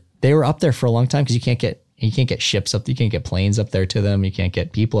up there, they were up there for a long time because you can't get ships up, you can't get planes up there to them, you can't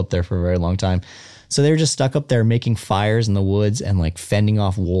get people up there for a very long time. So they were just stuck up there making fires in the woods and like fending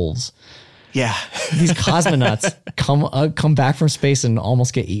off wolves. Yeah. These cosmonauts come back from space and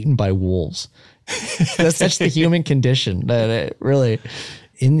almost get eaten by wolves. That's such the human condition that it really.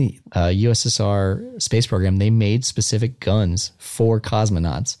 In the USSR space program, they made specific guns for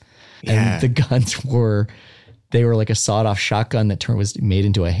cosmonauts, and the guns were. They were like a sawed-off shotgun that was made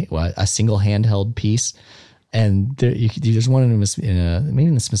into a single handheld piece. And there's one maybe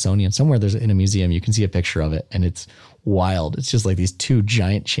in the Smithsonian somewhere. There's in a museum. You can see a picture of it, and it's wild. It's just like these two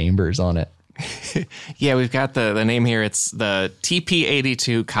giant chambers on it. Yeah, we've got the name here. It's the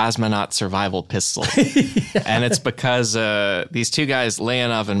TP-82 Cosmonaut Survival Pistol, and it's because these two guys,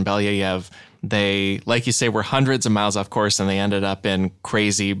 Leonov and Belyayev, they, like you say, were hundreds of miles off course, and they ended up in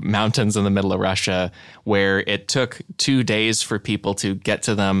crazy mountains in the middle of Russia where it took 2 days for people to get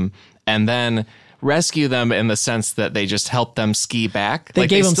to them and then rescue them in the sense that they just helped them ski back. They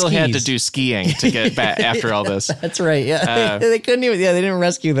still had to do skiing to get back after all this. That's right. Yeah. They couldn't even, they didn't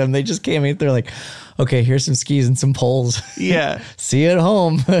rescue them. They just came in. They're like, okay, here's some skis and some poles. Yeah. See you at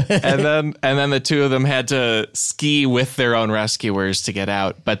home. and then the two of them had to ski with their own rescuers to get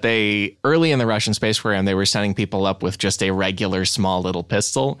out. But early in the Russian space program, they were sending people up with just a regular small little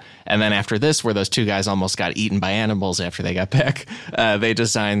pistol. And then after this, where those two guys almost got eaten by animals after they got back, they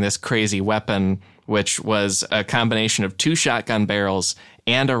designed this crazy weapon, which was a combination of 2 shotgun barrels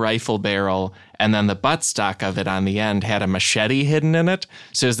and a rifle barrel, and then the buttstock of it on the end had a machete hidden in it.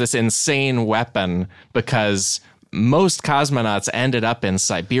 So it was this insane weapon because most cosmonauts ended up in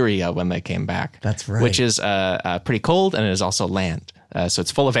Siberia when they came back. That's right. Which is pretty cold, and it is also land. So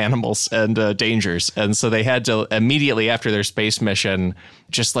it's full of animals and dangers. And so they had to immediately after their space mission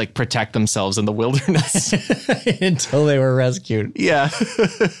just like protect themselves in the wilderness. Until they were rescued. Yeah.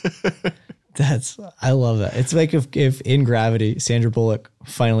 I love that. It's like if in Gravity, Sandra Bullock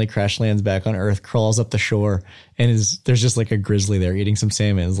finally crash lands back on Earth, crawls up the shore, and there's just like a grizzly there eating some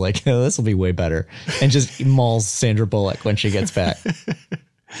salmon. It's like, oh, this will be way better. And just mauls Sandra Bullock when she gets back.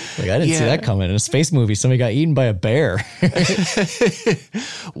 Like, I didn't see that coming. In a space movie, somebody got eaten by a bear.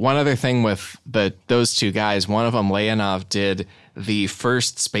 One other thing with those two guys, one of them, Leonov, did the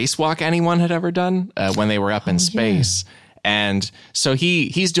first spacewalk anyone had ever done when they were up in space. Yeah. And so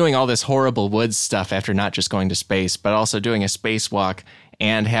he's doing all this horrible woods stuff after not just going to space, but also doing a spacewalk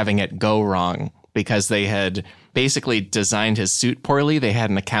and having it go wrong because they had basically designed his suit poorly. They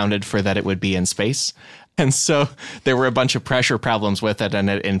hadn't accounted for that it would be in space. And so there were a bunch of pressure problems with it, and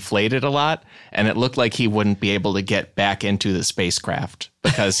it inflated a lot. And it looked like he wouldn't be able to get back into the spacecraft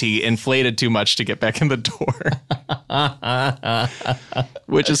because he inflated too much to get back in the door,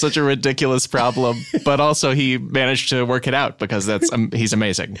 which is such a ridiculous problem. But also he managed to work it out because he's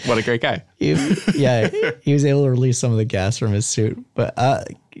amazing. What a great guy. He was able to release some of the gas from his suit. But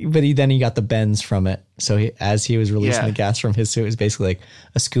But then he got the bends from it. So as he was releasing the gas from his suit, it was basically like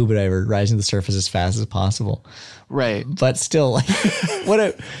a scuba diver rising to the surface as fast as possible. Right. But still, like,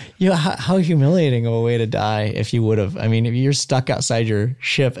 how humiliating of a way to die if you would have. I mean, if you're stuck outside your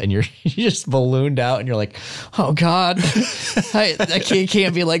ship and you're just ballooned out and you're like, oh God, I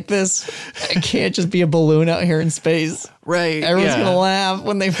can't be like this. I can't just be a balloon out here in space. Right. Everyone's going to laugh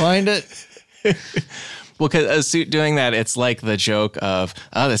when they find it. Well, because a suit doing that, it's like the joke of,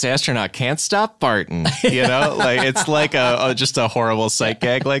 oh, this astronaut can't stop farting. You know, like it's like just a horrible sight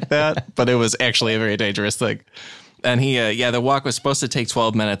gag like that. But it was actually a very dangerous thing. And the walk was supposed to take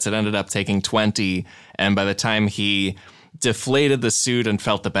 12 minutes. It ended up taking 20. And by the time he deflated the suit and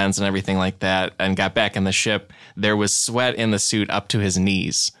felt the bends and everything like that and got back in the ship, there was sweat in the suit up to his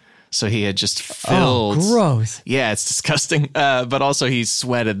knees. So he had just filled. Oh, gross. Yeah, it's disgusting. But also he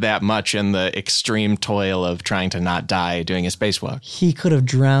sweated that much in the extreme toil of trying to not die doing a spacewalk. He could have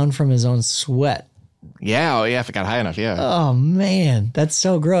drowned from his own sweat. Yeah, if it got high enough, yeah. Oh, man. That's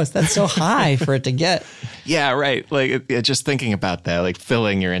so gross. That's so high for it to get. Yeah, right. Like, just thinking about that, like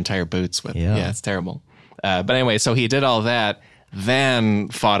filling your entire boots with. Yeah, it's terrible. But anyway, so he did all that, then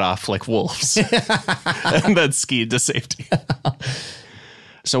fought off like wolves, and then skied to safety.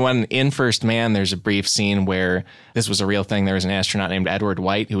 So in First Man, there's a brief scene where this was a real thing. There was an astronaut named Edward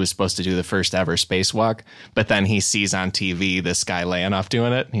White who was supposed to do the first ever spacewalk, but then he sees on TV this guy laying off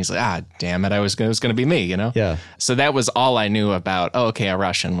doing it, and he's like, damn it, it was going to be me, you know? Yeah. So that was all I knew about, a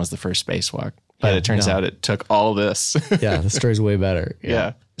Russian was the first spacewalk. But it turns out it took all this. Yeah, the story's way better.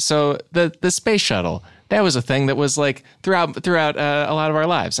 Yeah. So the space shuttle, that was a thing that was like throughout a lot of our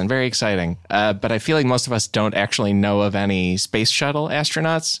lives and very exciting. But I feel like most of us don't actually know of any space shuttle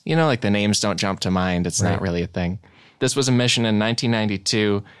astronauts. You know, like the names don't jump to mind. It's not really a thing. This was a mission in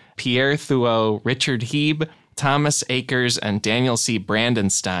 1992. Pierre Thuot, Richard Heeb, Thomas Akers, and Daniel C.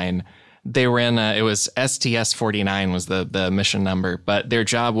 Brandenstein. They were in, it was STS-49 was the mission number, but their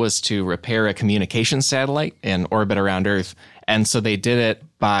job was to repair a communication satellite in orbit around Earth. And so they did it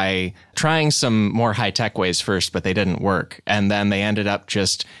by trying some more high-tech ways first, but they didn't work. And then they ended up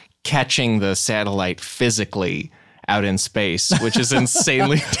just catching the satellite physically out in space, which is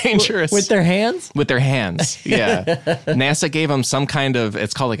insanely dangerous. With their hands? With their hands, yeah. NASA gave them some kind of,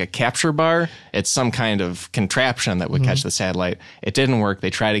 it's called like a capture bar. It's some kind of contraption that would catch the satellite. It didn't work.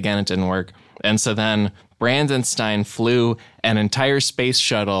 They tried again. It didn't work. And so then Brandenstein flew an entire space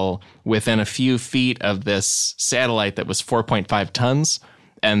shuttle within a few feet of this satellite that was 4.5 tons.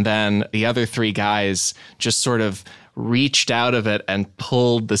 And then the other three guys just sort of reached out of it and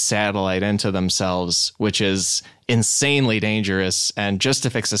pulled the satellite into themselves, which is insanely dangerous, and just to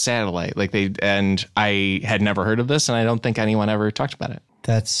fix a satellite. And I had never heard of this, and I don't think anyone ever talked about it.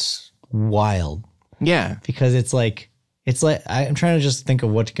 That's wild. Yeah. Because it's like I'm trying to just think of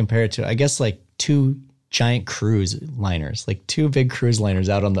what to compare it to. I guess like two giant cruise liners, like two big cruise liners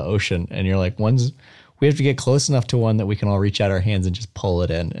out on the ocean, and you're like, we have to get close enough to one that we can all reach out our hands and just pull it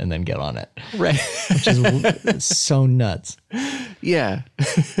in and then get on it. Right. Which is so nuts. Yeah.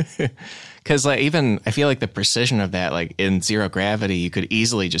 Because I feel like the precision of that, like in zero gravity, you could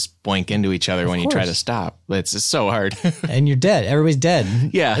easily just boink into each other when you try to stop. It's just so hard. And you're dead. Everybody's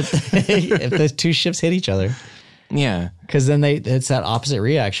dead. Yeah. If the two ships hit each other. Yeah. Because then it's that opposite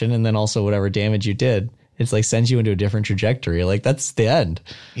reaction. And then also whatever damage you did, it's like sends you into a different trajectory. Like that's the end.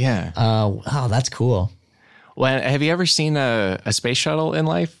 Yeah. Wow, that's cool. Well, have you ever seen a space shuttle in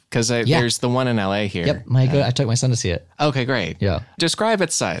life? Because there's the one in LA here. Yep. I took my son to see it. Okay, great. Yeah. Describe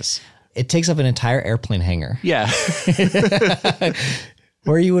its size. It takes up an entire airplane hangar. Yeah.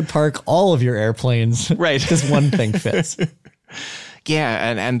 Where you would park all of your airplanes. Right. This one thing fits.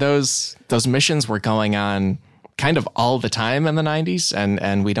 Yeah. And those missions were going on kind of all the time in the 90s.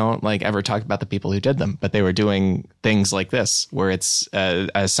 And we don't ever talk about the people who did them, but they were doing things like this, where it's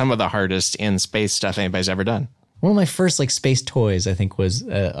some of the hardest in space stuff anybody's ever done. One of my first space toys, I think, was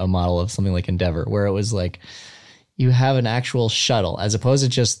a model of something like Endeavour, where it was like, you have an actual shuttle as opposed to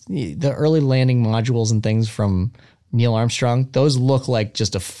just the early landing modules and things from Neil Armstrong. Those look like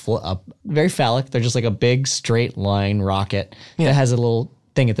just a very phallic. They're just like a big straight line rocket that has a little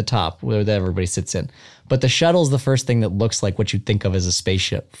thing at the top where everybody sits in. But the shuttle's the first thing that looks like what you'd think of as a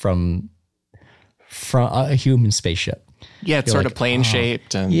spaceship from a human spaceship. Yeah, it's sort of plane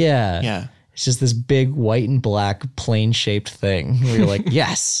shaped. And yeah. It's just this big white and black plane-shaped thing where you're like,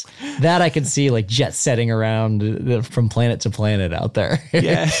 yes, that I can see jet setting around from planet to planet out there.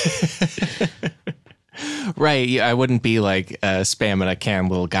 Yeah. Right. Yeah, I wouldn't be like spamming a cam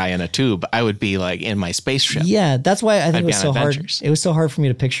little guy in a tube. I would be like in my spaceship. Yeah, that's why I think it was so hard. adventures. It was so hard for me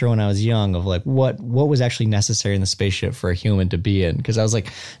to picture when I was young of like what was actually necessary in the spaceship for a human to be in. Because I was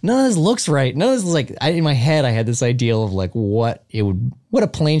like, none of this looks right. None of this is like, in my head, I had this ideal of like what a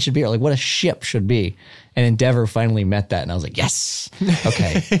plane should be, or like what a ship should be. And Endeavor finally met that. And I was like, yes,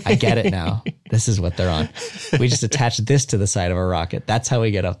 okay, I get it now. This is what they're on. We just attach this to the side of a rocket. That's how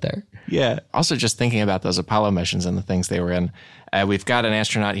we get up there. Yeah. Also, just thinking about those Apollo missions and the things they were in, we've got an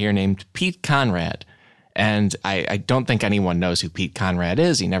astronaut here named Pete Conrad. And I don't think anyone knows who Pete Conrad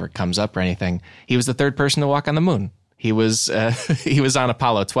is. He never comes up or anything. He was the third person to walk on the moon. He was on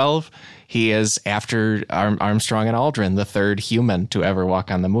Apollo 12. He is, after Armstrong and Aldrin, the third human to ever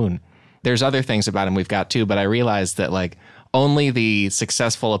walk on the moon. There's other things about him we've got too, but I realized that like only the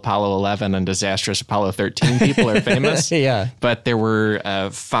successful Apollo 11 and disastrous Apollo 13 people are famous. Yeah. But there were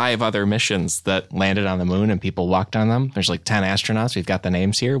 5 other missions that landed on the moon and people walked on them. There's like 10 astronauts. We've got the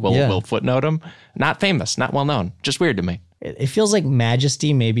names here. We'll footnote them. Not famous, not well known. Just weird to me. It feels like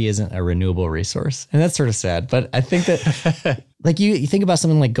majesty maybe isn't a renewable resource. And that's sort of sad. But I think that like you think about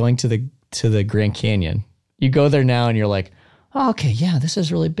something like going to the Grand Canyon. You go there now and you're like, oh, okay, yeah, this is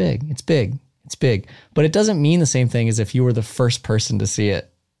really big. It's big. It's big. But it doesn't mean the same thing as if you were the first person to see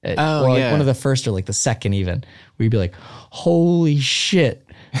it. Or like one of the first or like the second even, where you'd be like, holy shit.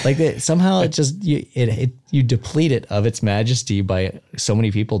 Like somehow it just, you deplete it of its majesty by so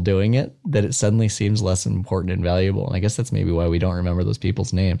many people doing it that it suddenly seems less important and valuable. And I guess that's maybe why we don't remember those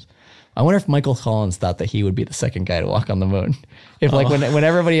people's names. I wonder if Michael Collins thought that he would be the second guy to walk on the moon. If like when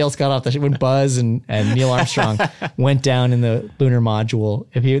everybody else got off the ship, when Buzz and Neil Armstrong went down in the lunar module,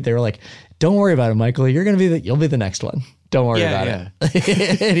 they were like, don't worry about it, Michael. You'll be the next one. Don't worry about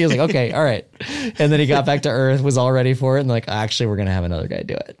it. And he was like, okay, all right. And then he got back to Earth, was all ready for it, and like, actually, we're going to have another guy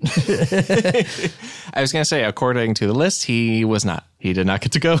do it. I was going to say, according to the list, he was not. He did not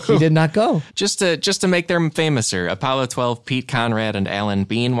get to go. He did not go. Just to make them famouser, Apollo 12, Pete Conrad and Alan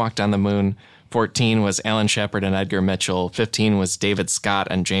Bean walked on the moon. 14 was Alan Shepard and Edgar Mitchell. 15 was David Scott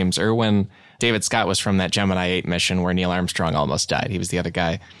and James Irwin. David Scott was from that Gemini 8 mission where Neil Armstrong almost died. He was the other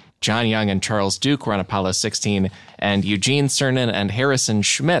guy. John Young and Charles Duke were on Apollo 16, and Eugene Cernan and Harrison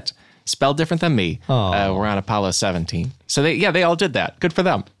Schmitt, spelled different than me, were on Apollo 17. So they all did that. Good for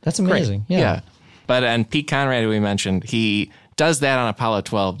them. That's amazing. Great. Yeah. And Pete Conrad, who we mentioned, he does that on Apollo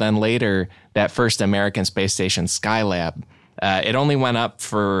 12. Then later, that first American space station, Skylab, it only went up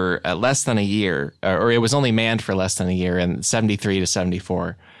for less than a year, or it was only manned for less than a year in 73 to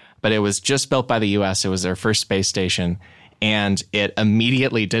 74. But it was just built by the U.S. It was their first space station. And it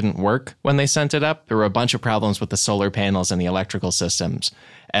immediately didn't work when they sent it up. There were a bunch of problems with the solar panels and the electrical systems.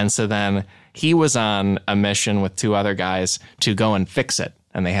 And so then he was on a mission with 2 other guys to go and fix it.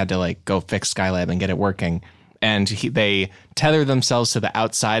 And they had to like go fix Skylab and get it working. And they tethered themselves to the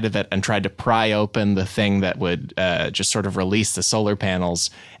outside of it and tried to pry open the thing that would just sort of release the solar panels.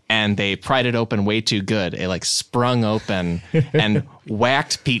 And they pried it open way too good. It like sprung open and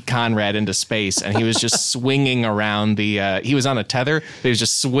whacked Pete Conrad into space. And he was just swinging around he was on a tether, but he was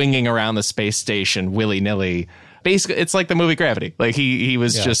just swinging around the space station willy-nilly. Basically, it's like the movie Gravity. Like he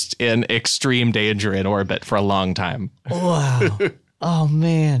was just in extreme danger in orbit for a long time. Wow. Oh,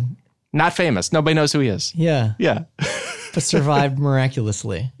 man. Not famous. Nobody knows who he is. Yeah. Yeah. But survived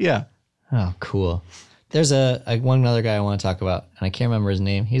miraculously. Yeah. Oh, cool. There's one other guy I want to talk about, and I can't remember his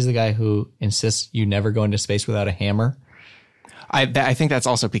name. He's the guy who insists you never go into space without a hammer. I think that's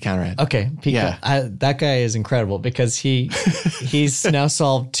also Pete Conrad. Okay. That guy is incredible because he's now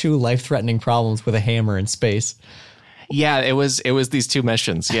solved 2 life-threatening problems with a hammer in space. Yeah, it was these 2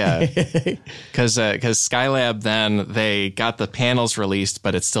 missions. Yeah, because Skylab, then they got the panels released,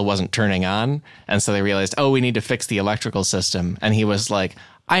 but it still wasn't turning on, and so they realized, we need to fix the electrical system. And he was like,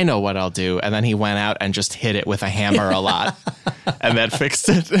 I know what I'll do. And then he went out and just hit it with a hammer a lot, and that fixed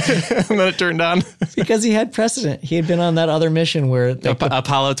it. And then it turned on because he had precedent. He had been on that other mission where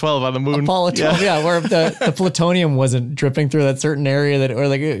Apollo 12 on the moon. Apollo 12, yeah where the plutonium wasn't dripping through that certain area or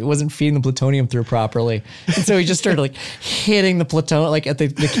like it wasn't feeding the plutonium through properly. And so he just started like hitting the plutonium, like at the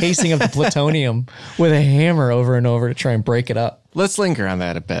casing of the plutonium with a hammer over and over to try and break it up. Let's linger on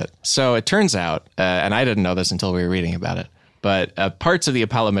that a bit. So it turns out, and I didn't know this until we were reading about it, but parts of the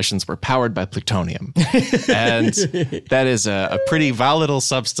Apollo missions were powered by plutonium. And that is a pretty volatile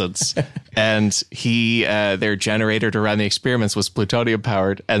substance. And their generator to run the experiments was plutonium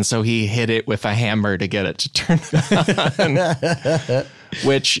powered. And so he hit it with a hammer to get it to turn on.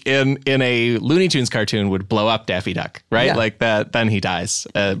 which in a Looney Tunes cartoon would blow up Daffy Duck, right? Yeah. Like that. Then he dies.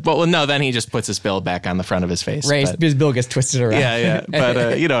 No, then he just puts his bill back on the front of his face. Right, But, his bill gets twisted around. yeah.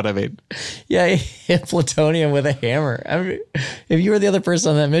 But you know what I mean? Yeah, he hit plutonium with a hammer. I mean, if you were the other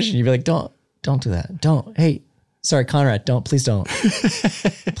person on that mission, you'd be like, don't do that. Don't. Hey, sorry, Conrad, please don't.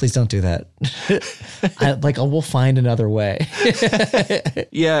 Please don't do that. We'll find another way.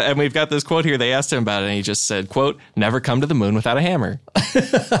 Yeah, and we've got this quote here. They asked him about it, and he just said, quote, never come to the moon without a hammer.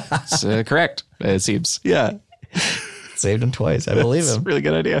 It's correct, it seems. Yeah. Saved him twice. I believe That's him. a really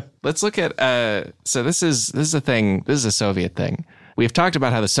good idea. Let's look at, so this is a thing. This is a Soviet thing. We've talked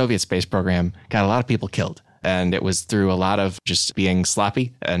about how the Soviet space program got a lot of people killed, and it was through a lot of just being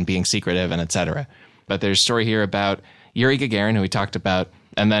sloppy and being secretive and et cetera. But there's a story here about Yuri Gagarin, who we talked about,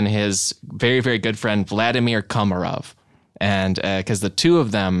 and then his very, very good friend, Vladimir Komarov. And because the two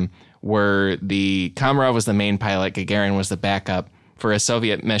of them Komarov was the main pilot, Gagarin was the backup for a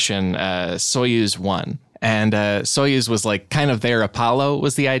Soviet mission, Soyuz 1. And Soyuz was like kind of their Apollo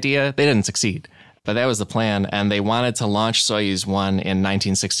was the idea. They didn't succeed, but that was the plan. And they wanted to launch Soyuz 1 in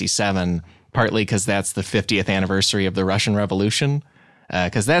 1967, partly because that's the 50th anniversary of the Russian Revolution.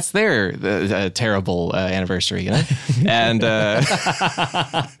 Because that's their terrible anniversary, you know? And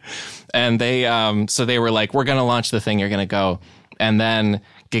and they were like, we're going to launch the thing, you're going to go. And then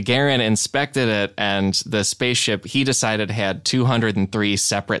Gagarin inspected it, and the spaceship, he decided, had 203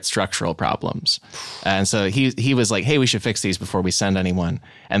 separate structural problems. And so he was like, hey, we should fix these before we send anyone.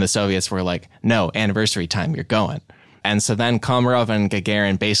 And the Soviets were like, no, anniversary time, you're going. And so then Komarov and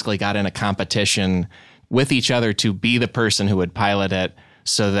Gagarin basically got in a competition with each other to be the person who would pilot it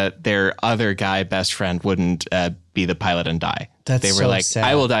so that their other guy best friend wouldn't be the pilot and die. That's they were so like, sad.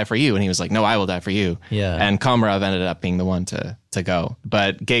 I will die for you. And he was like, no, I will die for you. Yeah. And Komarov ended up being the one to go.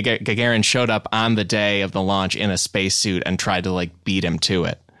 But Gagarin showed up on the day of the launch in a spacesuit and tried to like beat him to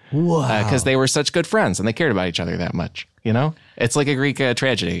it. Wow. Because they were such good friends and they cared about each other that much. You know, it's like a Greek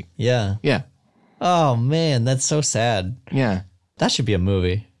tragedy. Yeah. Yeah. Oh, man, that's so sad. Yeah. That should be a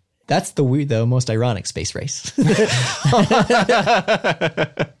movie. That's the most ironic space race.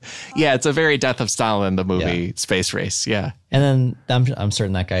 Yeah, it's a very Death of Stalin, the movie Space Race. Yeah. And then I'm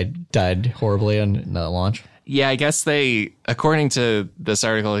certain that guy died horribly on the launch. Yeah, I guess according to this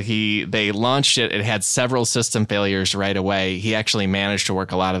article, they launched it. It had several system failures right away. He actually managed to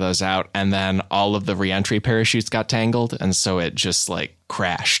work a lot of those out. And then all of the reentry parachutes got tangled. And so it just like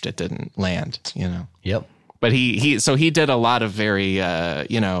crashed. It didn't land, you know? Yep. But he did a lot of very,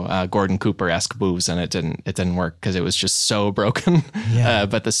 Gordon Cooper-esque moves, and it didn't work because it was just so broken. Yeah.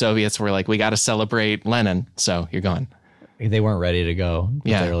 But the Soviets were like, we got to celebrate Lenin. So you're going. They weren't ready to go. But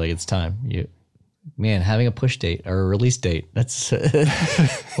Yeah. they're like, it's time. Man, having a push date or a release date, that's Yeah.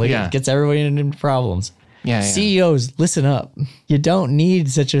 it gets everybody into problems. Yeah. CEOs, listen up. You don't need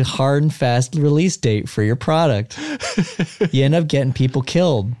such a hard and fast release date for your product. You end up getting people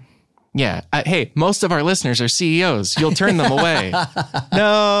killed. Yeah. Hey, most of our listeners are CEOs. You'll turn them away.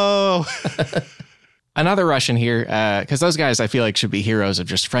 No. Another Russian here, because those guys I feel like should be heroes of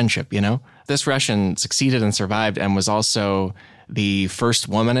just friendship, you know? This Russian succeeded and survived and was also the first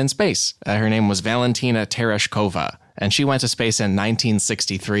woman in space. Her name was Valentina Tereshkova, and she went to space in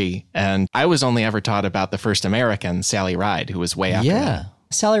 1963. And I was only ever taught about the first American, Sally Ride, who was way after that.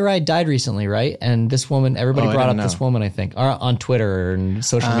 Sally Ride died recently, right? And this woman, everybody I brought up didn't this woman, I think, or on Twitter and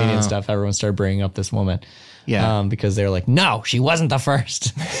social media and stuff. Everyone started bringing up this woman. Yeah. Because they're like, no, she wasn't the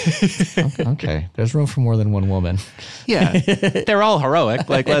first. Okay. There's room for more than one woman. Yeah. They're all heroic.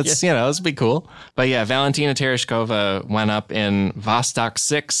 Like, let's be cool. But yeah, Valentina Tereshkova went up in Vostok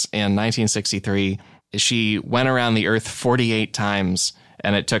 6 in 1963. She went around the Earth 48 times,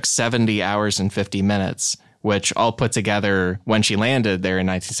 and it took 70 hours and 50 minutes. Which all put together, when she landed there in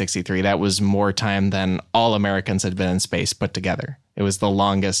 1963, that was more time than all Americans had been in space put together. It was the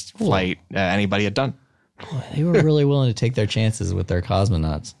longest flight anybody had done. Boy, they were really willing to take their chances with their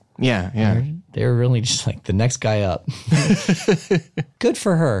cosmonauts. Yeah. They were really just like the next guy up. Good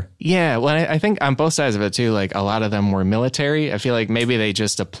for her. Yeah, well, I think on both sides of it, too, like a lot of them were military. I feel like maybe they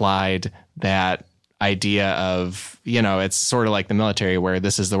just applied that idea of, it's sort of like the military where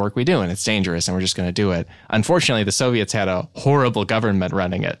this is the work we do and it's dangerous and we're just going to do it. Unfortunately, the Soviets had a horrible government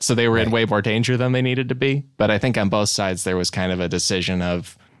running it, so they were in way more danger than they needed to be. But I think on both sides, there was kind of a decision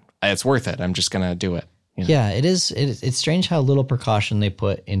of, it's worth it. I'm just going to do it. Yeah, it is. It's strange how little precaution they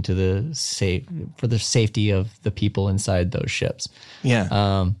put into for the safety of the people inside those ships.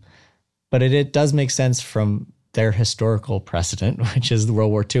 Yeah. But it does make sense from their historical precedent, which is World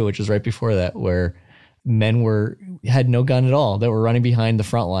War II, which is right before that, where men had no gun at all, that were running behind the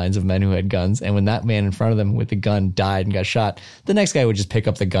front lines of men who had guns. And when that man in front of them with the gun died and got shot, the next guy would just pick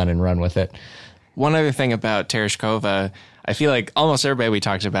up the gun and run with it. One other thing about Tereshkova, I feel like almost everybody we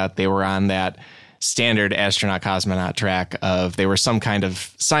talked about, they were on that standard astronaut cosmonaut track of they were some kind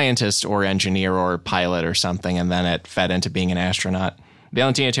of scientist or engineer or pilot or something, and then it fed into being an astronaut.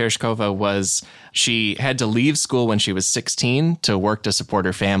 Valentina Tereshkova she had to leave school when she was 16 to work to support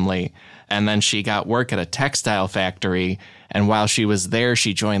her family. And then she got work at a textile factory. And while she was there,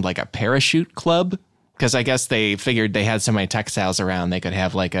 she joined like a parachute club. Because I guess they figured they had so many textiles around, they could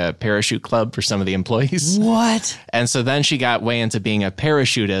have like a parachute club for some of the employees. What? And so then she got way into being a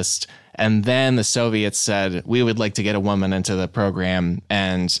parachutist. And then the Soviets said, we would like to get a woman into the program.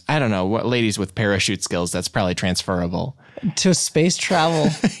 And I don't know, what ladies with parachute skills, that's probably transferable. To space travel.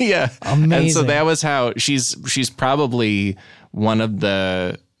 Yeah. Amazing. And so that was how she's probably one of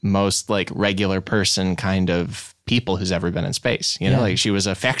the most like regular person kind of people who's ever been in space. You know, like she was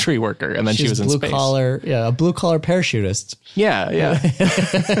a factory worker and then she was in space. A blue collar parachutist. Yeah.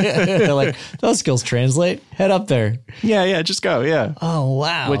 They're like, those skills translate. Head up there. Yeah, just go. Yeah. Oh,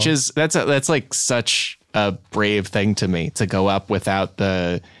 wow. Which is that's like such a brave thing to me, to go up without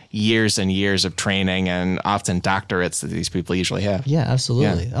the years and years of training and often doctorates that these people usually have. Yeah,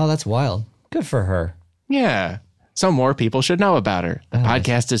 absolutely. Yeah. Oh, that's wild. Good for her. Yeah. So more people should know about her. The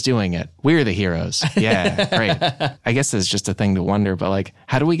podcast is doing it. We're the heroes. Yeah, great. I guess it's just a thing to wonder, but like,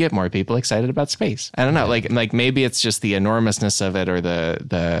 how do we get more people excited about space? I don't know. Like maybe it's just the enormousness of it or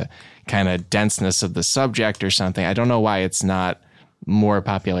the kind of denseness of the subject or something. I don't know why it's not more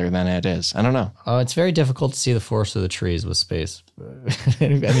popular than it is. I don't know. Oh, it's very difficult to see the forest of the trees with space. I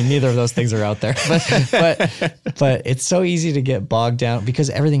mean, neither of those things are out there, but it's so easy to get bogged down because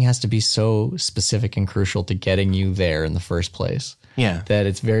everything has to be so specific and crucial to getting you there in the first place. Yeah. That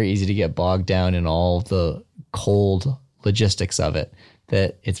it's very easy to get bogged down in all the cold logistics of it,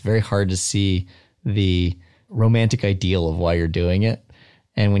 that it's very hard to see the romantic ideal of why you're doing it.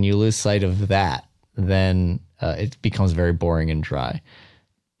 And when you lose sight of that, then it becomes very boring and dry.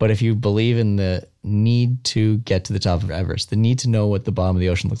 But if you believe in the need to get to the top of Everest, the need to know what the bottom of the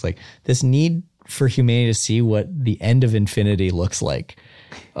ocean looks like, this need for humanity to see what the end of infinity looks like,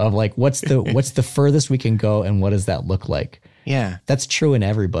 of like, what's the furthest we can go and what does that look like? Yeah. That's true in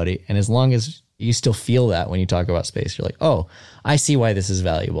everybody. And as long as you still feel that when you talk about space, you're like, oh, I see why this is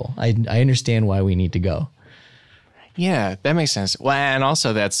valuable. I understand why we need to go. Yeah, that makes sense. Well, and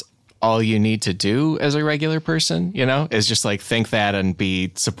also that's all you need to do as a regular person, you know, is just like think that and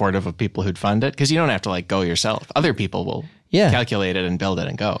be supportive of people who'd fund it. Because you don't have to like go yourself. Other people will calculate it and build it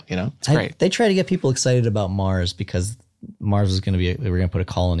and go, you know, it's great. They try to get people excited about Mars because Mars was going to be, they were going to put a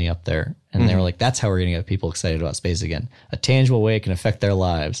colony up there. And they were like, that's how we're going to get people excited about space again. A tangible way it can affect their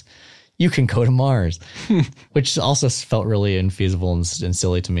lives. You can go to Mars, which also felt really infeasible and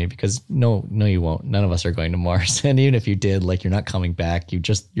silly to me because no, you won't. None of us are going to Mars. And even if you did, like, you're not coming back.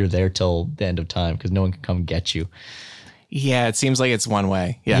 You're there till the end of time because no one can come get you. Yeah. It seems like it's one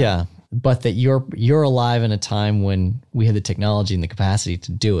way. Yeah. Yeah. But that you're alive in a time when we had the technology and the capacity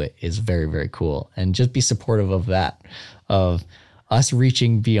to do it is very, very cool. And just be supportive of that, of us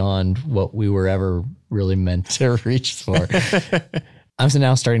reaching beyond what we were ever really meant to reach for. I'm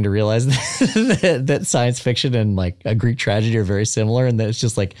now starting to realize that science fiction and like a Greek tragedy are very similar, and that it's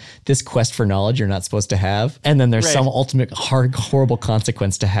just like this quest for knowledge you're not supposed to have. And then there's some ultimate horrible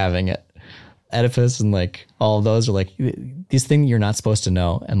consequence to having it. Oedipus and like all of those are like these things you're not supposed to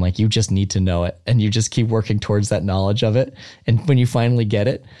know. And like, you just need to know it. And you just keep working towards that knowledge of it. And when you finally get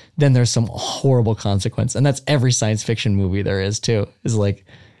it, then there's some horrible consequence. And that's every science fiction movie there is too, is like,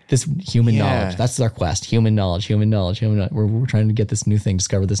 this human knowledge. That's our quest. Human knowledge. We're trying to get this new thing,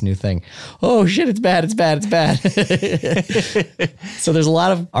 discover this new thing. Oh shit, it's bad. So there's a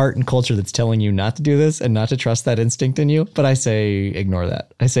lot of art and culture that's telling you not to do this and not to trust that instinct in you. But I say ignore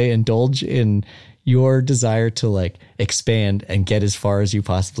that. I say indulge in your desire to like expand and get as far as you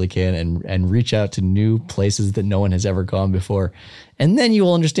possibly can and reach out to new places that no one has ever gone before. And then you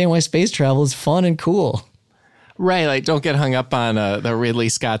will understand why space travel is fun and cool. Right, like don't get hung up on the Ridley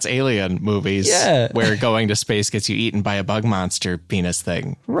Scott's Alien movies where going to space gets you eaten by a bug monster penis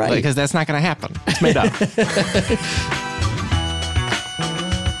thing. Right. Because that's not going to happen. It's made up.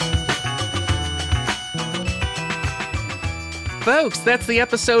 Folks, that's the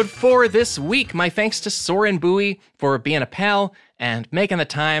episode for this week. My thanks to Soren Bowie for being a pal and making the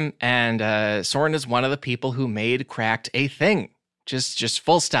time. And Soren is one of the people who made Cracked a thing. Just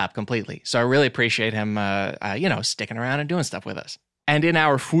full stop completely. So I really appreciate him, sticking around and doing stuff with us. And in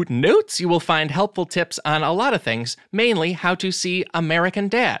our footnotes, you will find helpful tips on a lot of things, mainly how to see American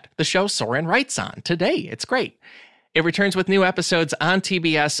Dad, the show Soren writes on today. It's great. It returns with new episodes on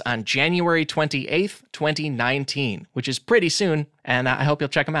TBS on January 28th, 2019, which is pretty soon, and I hope you'll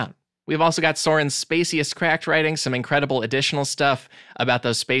check them out. We've also got Soren's Spaciest Cracked writing, some incredible additional stuff about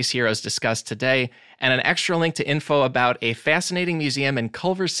those space heroes discussed today, and an extra link to info about a fascinating museum in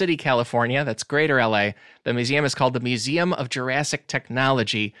Culver City, California, that's Greater LA. The museum is called the Museum of Jurassic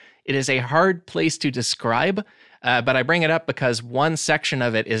Technology. It is a hard place to describe, but I bring it up because one section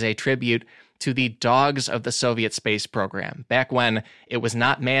of it is a tribute to the dogs of the Soviet space program. Back when it was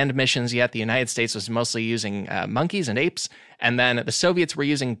not manned missions yet, the United States was mostly using monkeys and apes, and then the Soviets were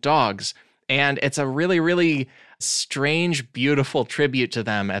using dogs. And it's a really, really strange, beautiful tribute to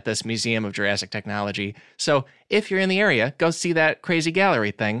them at this Museum of Jurassic Technology. So if you're in the area, go see that crazy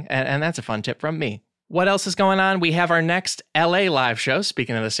gallery thing, and that's a fun tip from me. What else is going on? We have our next LA live show,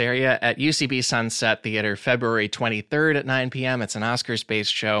 speaking of this area, at UCB Sunset Theater, February 23rd at 9 p.m. It's an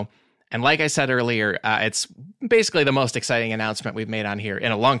Oscars-based show. And like I said earlier, it's basically the most exciting announcement we've made on here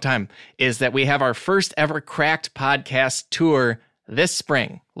in a long time, is that we have our first ever Cracked podcast tour this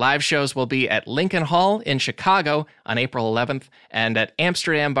spring. Live shows will be at Lincoln Hall in Chicago on April 11th and at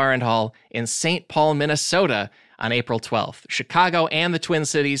Amsterdam Bar and Hall in St. Paul, Minnesota on April 12th. Chicago and the Twin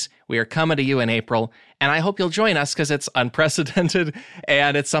Cities, we are coming to you in April, and I hope you'll join us because it's unprecedented,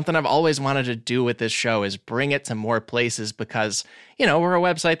 and it's something I've always wanted to do with this show, is bring it to more places because, you know, we're a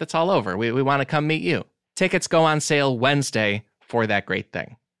website that's all over. We want to come meet you. Tickets go on sale Wednesday for that great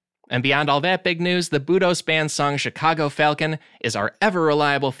thing. And beyond all that big news, the Budos Band song Chicago Falcon is our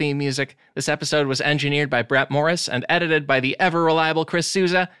ever-reliable theme music. This episode was engineered by Brett Morris and edited by the ever-reliable Chris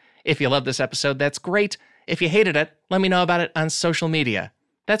Souza. If you love this episode, that's great. If you hated it, let me know about it on social media.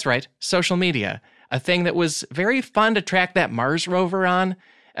 That's right, social media. A thing that was very fun to track that Mars rover on.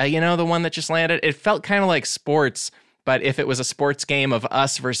 The one that just landed. It felt kind of like sports, but if it was a sports game of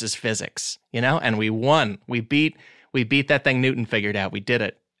us versus physics, and we won. We beat that thing Newton figured out. We did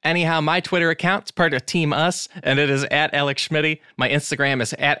it. Anyhow, my Twitter account is part of Team Us, and it is at Alex Schmitty. My Instagram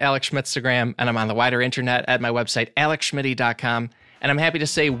is at Alex Schmittstagram, and I'm on the wider internet at my website, alexschmitty.com. And I'm happy to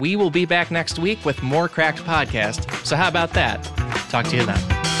say we will be back next week with more Cracked Podcast. So how about that? Talk to you then.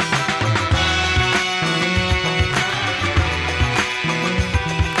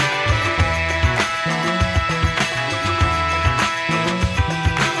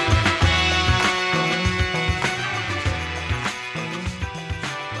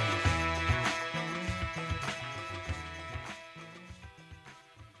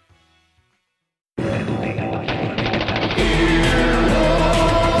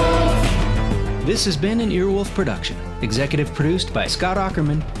 This has been an Earwolf production, executive produced by Scott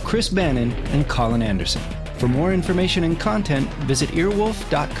Aukerman, Chris Bannon, and Colin Anderson. For more information and content, visit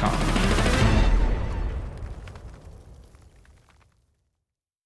earwolf.com.